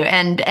so too.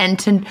 And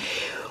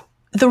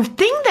the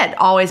thing that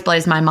always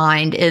blows my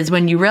mind is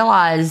when you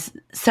realize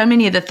so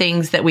many of the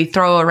things that we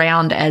throw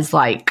around as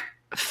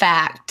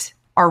fact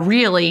are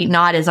really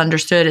not as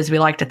understood as we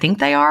like to think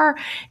they are.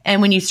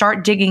 And when you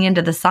start digging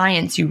into the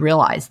science, you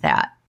realize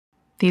that.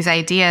 These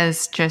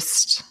ideas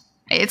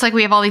it's like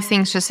we have all these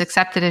things just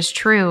accepted as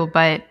true,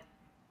 but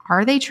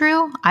are they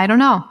true? I don't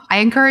know. I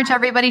encourage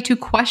everybody to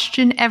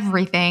question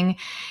everything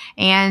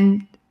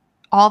and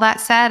all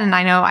that said, and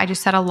I know I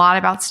just said a lot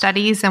about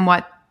studies and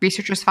what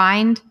researchers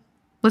find,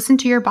 listen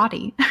to your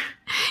body.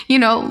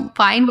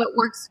 Find what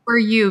works for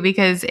you,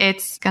 because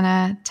it's going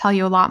to tell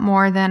you a lot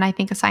more than I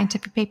think a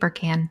scientific paper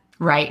can.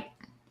 Right.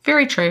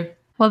 Very true.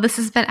 Well, this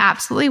has been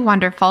absolutely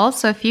wonderful.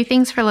 So a few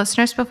things for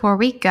listeners before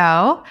we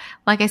go.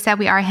 Like I said,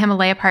 we are a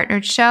Himalaya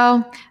partnered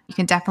show. You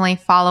can definitely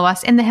follow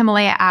us in the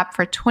Himalaya app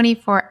for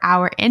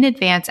 24-hour in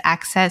advance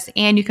access.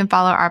 And you can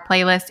follow our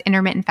playlist,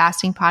 Intermittent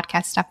Fasting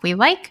Podcast Stuff We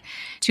Like,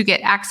 to get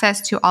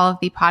access to all of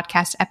the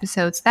podcast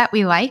episodes that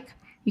we like.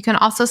 You can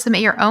also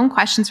submit your own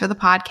questions for the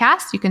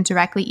podcast. You can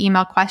directly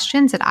email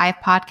questions at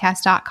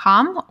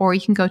ifpodcast.com, or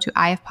you can go to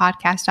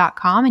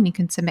ifpodcast.com and you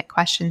can submit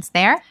questions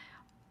there.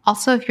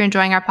 Also, if you're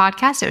enjoying our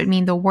podcast, it would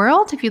mean the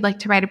world if you'd like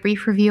to write a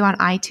brief review on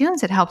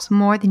iTunes. It helps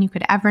more than you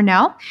could ever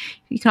know.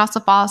 You can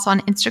also follow us on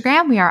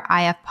Instagram. We are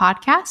IF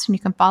Podcast, and you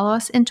can follow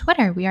us in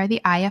Twitter. We are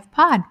the IF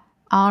Pod.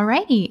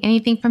 Alrighty.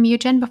 Anything from you,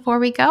 Jen, before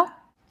we go?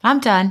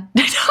 I'm done.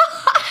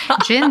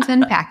 Jen's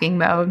in packing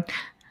mode.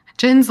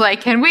 Jen's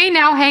like, can we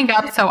now hang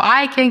up so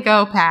I can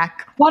go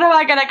pack? What am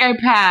I going to go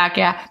pack?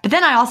 Yeah. But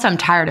then I also am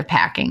tired of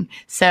packing.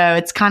 So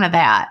it's kind of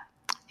that.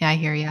 Yeah, I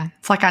hear you.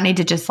 It's like I need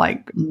to just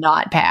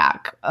not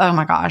pack. Oh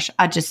my gosh.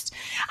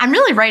 I'm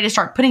really ready to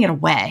start putting it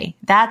away.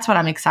 That's what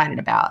I'm excited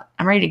about.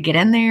 I'm ready to get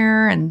in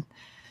there. And,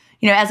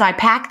 as I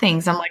pack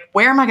things, I'm like,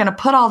 where am I going to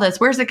put all this?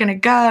 Where's it going to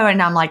go?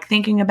 And I'm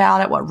thinking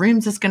about it. What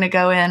rooms it's going to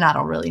go in? I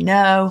don't really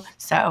know.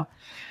 So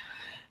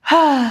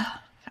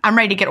I'm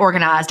ready to get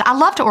organized. I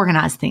love to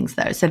organize things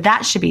though. So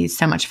that should be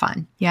so much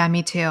fun. Yeah,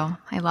 me too.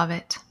 I love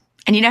it.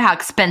 And you know how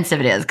expensive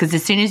it is, because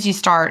as soon as you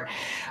start,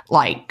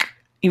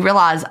 you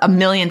realize a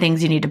million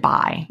things you need to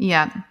buy.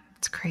 Yeah,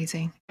 it's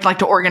crazy. Like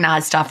to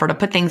organize stuff or to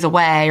put things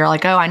away, or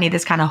oh, I need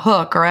this kind of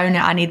hook, or oh, no,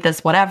 I need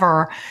this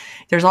whatever.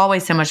 There's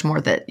always so much more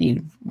that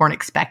you weren't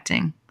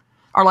expecting.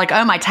 Or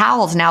oh, my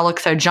towels now look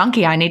so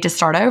junky, I need to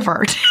start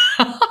over.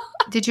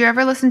 Did you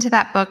ever listen to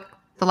that book,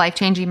 The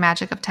Life-Changing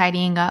Magic of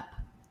Tidying Up,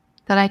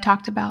 that I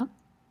talked about?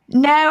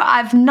 No,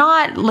 I've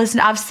not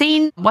listened. I've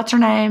seen, what's her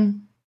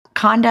name?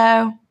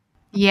 Kondo?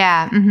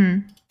 Yeah.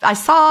 Mm-hmm.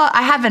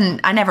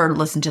 I never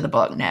listened to the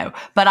book, no.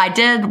 But I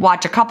did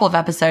watch a couple of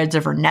episodes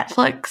of her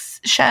Netflix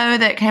show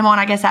that came on,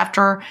 I guess,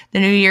 after the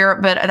new year.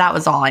 But that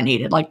was all I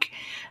needed.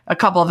 A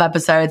couple of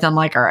episodes, I'm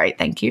like, all right,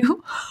 thank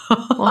you.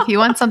 Well, if you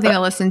want something to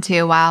listen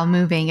to while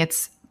moving,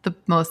 it's the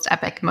most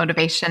epic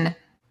motivation.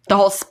 The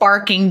whole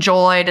sparking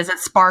joy. Does it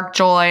spark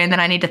joy? And then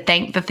I need to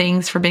thank the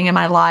things for being in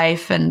my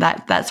life and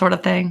that sort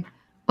of thing.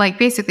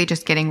 Basically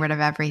just getting rid of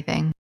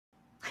everything.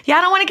 Yeah,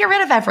 I don't want to get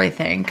rid of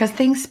everything because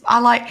things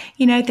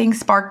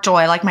spark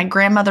joy, like my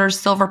grandmother's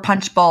silver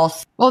punch bowl.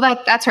 Well,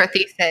 that's her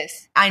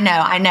thesis. I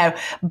know.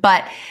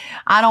 But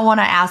I don't want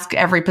to ask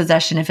every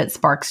possession if it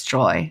sparks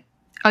joy.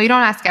 Oh, you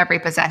don't ask every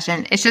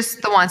possession. It's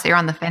just the ones that you're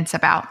on the fence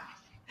about.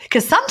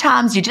 Because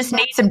sometimes you just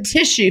need some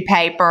tissue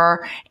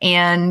paper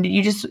and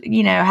you just,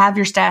 have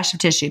your stash of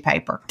tissue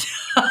paper.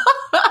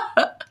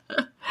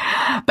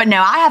 But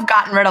no, I have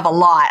gotten rid of a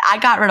lot. I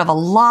got rid of a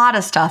lot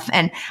of stuff,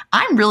 and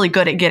I'm really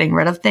good at getting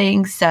rid of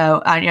things.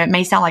 So it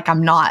may sound like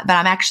I'm not, but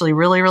I'm actually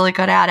really, really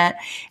good at it.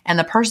 And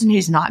the person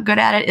who's not good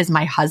at it is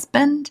my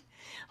husband.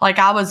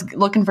 I was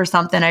looking for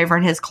something over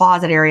in his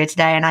closet area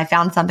today, and I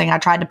found something I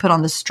tried to put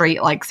on the street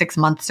 6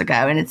 months ago,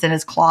 and it's in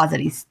his closet.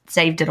 He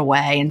saved it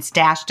away and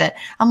stashed it.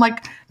 I'm going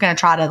to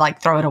try to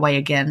throw it away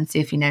again and see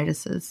if he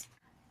notices.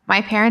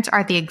 My parents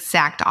are the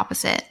exact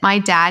opposite. My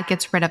dad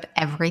gets rid of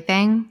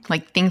everything.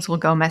 Things will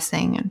go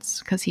missing. It's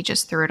because he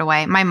just threw it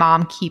away. My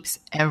mom keeps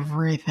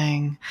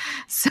everything.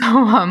 So,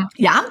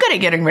 yeah, I'm good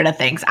at getting rid of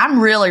things. I'm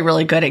really,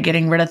 really good at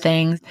getting rid of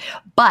things.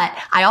 But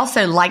I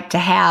also like to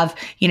have,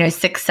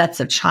 6 sets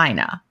of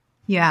china.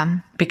 Yeah.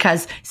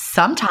 Because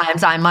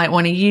sometimes I might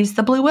want to use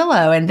the Blue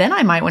Willow, and then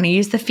I might want to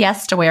use the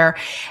Fiesta ware.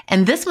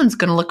 And this one's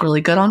going to look really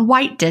good on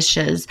white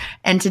dishes.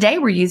 And today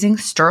we're using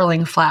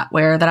sterling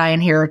flatware that I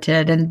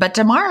inherited. But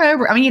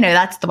tomorrow,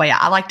 that's the way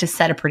I like to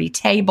set a pretty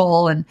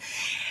table and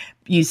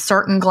use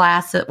certain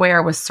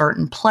glassware with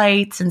certain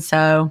plates. And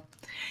so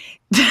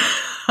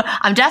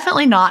I'm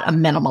definitely not a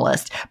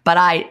minimalist, but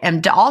I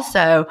am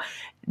also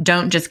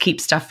don't just keep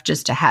stuff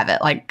just to have it.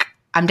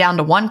 I'm down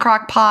to 1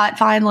 crock pot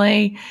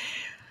finally.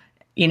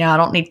 I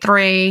don't need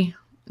 3,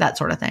 that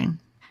sort of thing.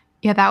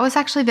 Yeah, that was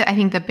actually, I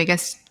think, the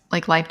biggest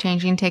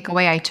life-changing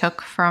takeaway I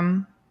took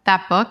from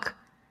that book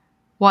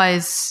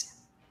was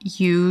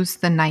use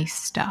the nice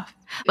stuff.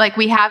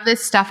 We have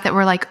this stuff that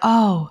we're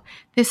oh,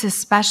 this is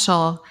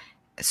special,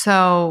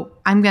 so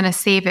I'm going to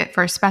save it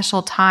for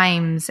special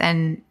times.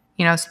 And,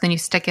 so then you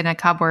stick it in a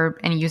cupboard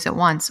and you use it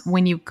once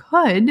when you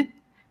could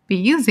be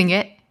using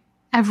it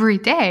every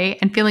day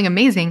and feeling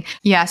amazing.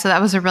 Yeah, so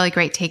that was a really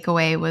great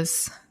takeaway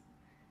was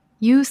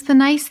use the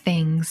nice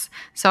things.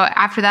 So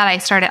after that,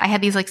 I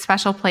had these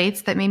special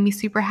plates that made me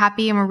super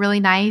happy and were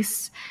really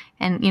nice,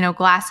 and,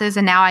 glasses.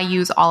 And now I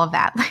use all of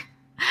that.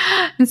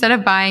 Instead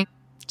of buying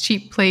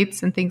cheap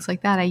plates and things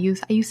like that, I use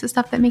the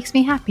stuff that makes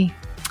me happy.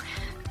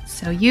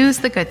 So use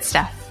the good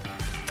stuff.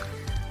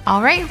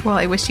 All right. Well,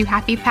 I wish you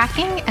happy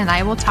packing, and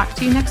I will talk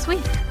to you next week.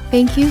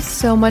 Thank you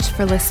so much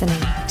for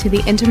listening to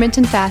the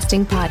Intermittent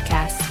Fasting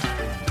Podcast.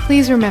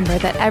 Please remember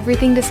that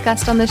everything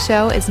discussed on the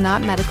show is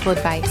not medical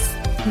advice.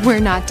 We're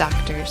not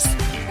doctors.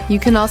 You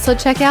can also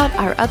check out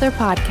our other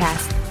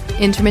podcasts,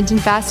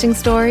 Intermittent Fasting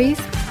Stories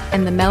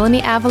and the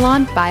Melanie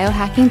Avalon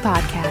Biohacking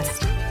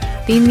Podcast.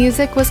 Theme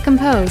music was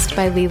composed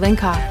by Leland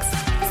Cox.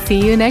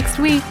 See you next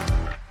week.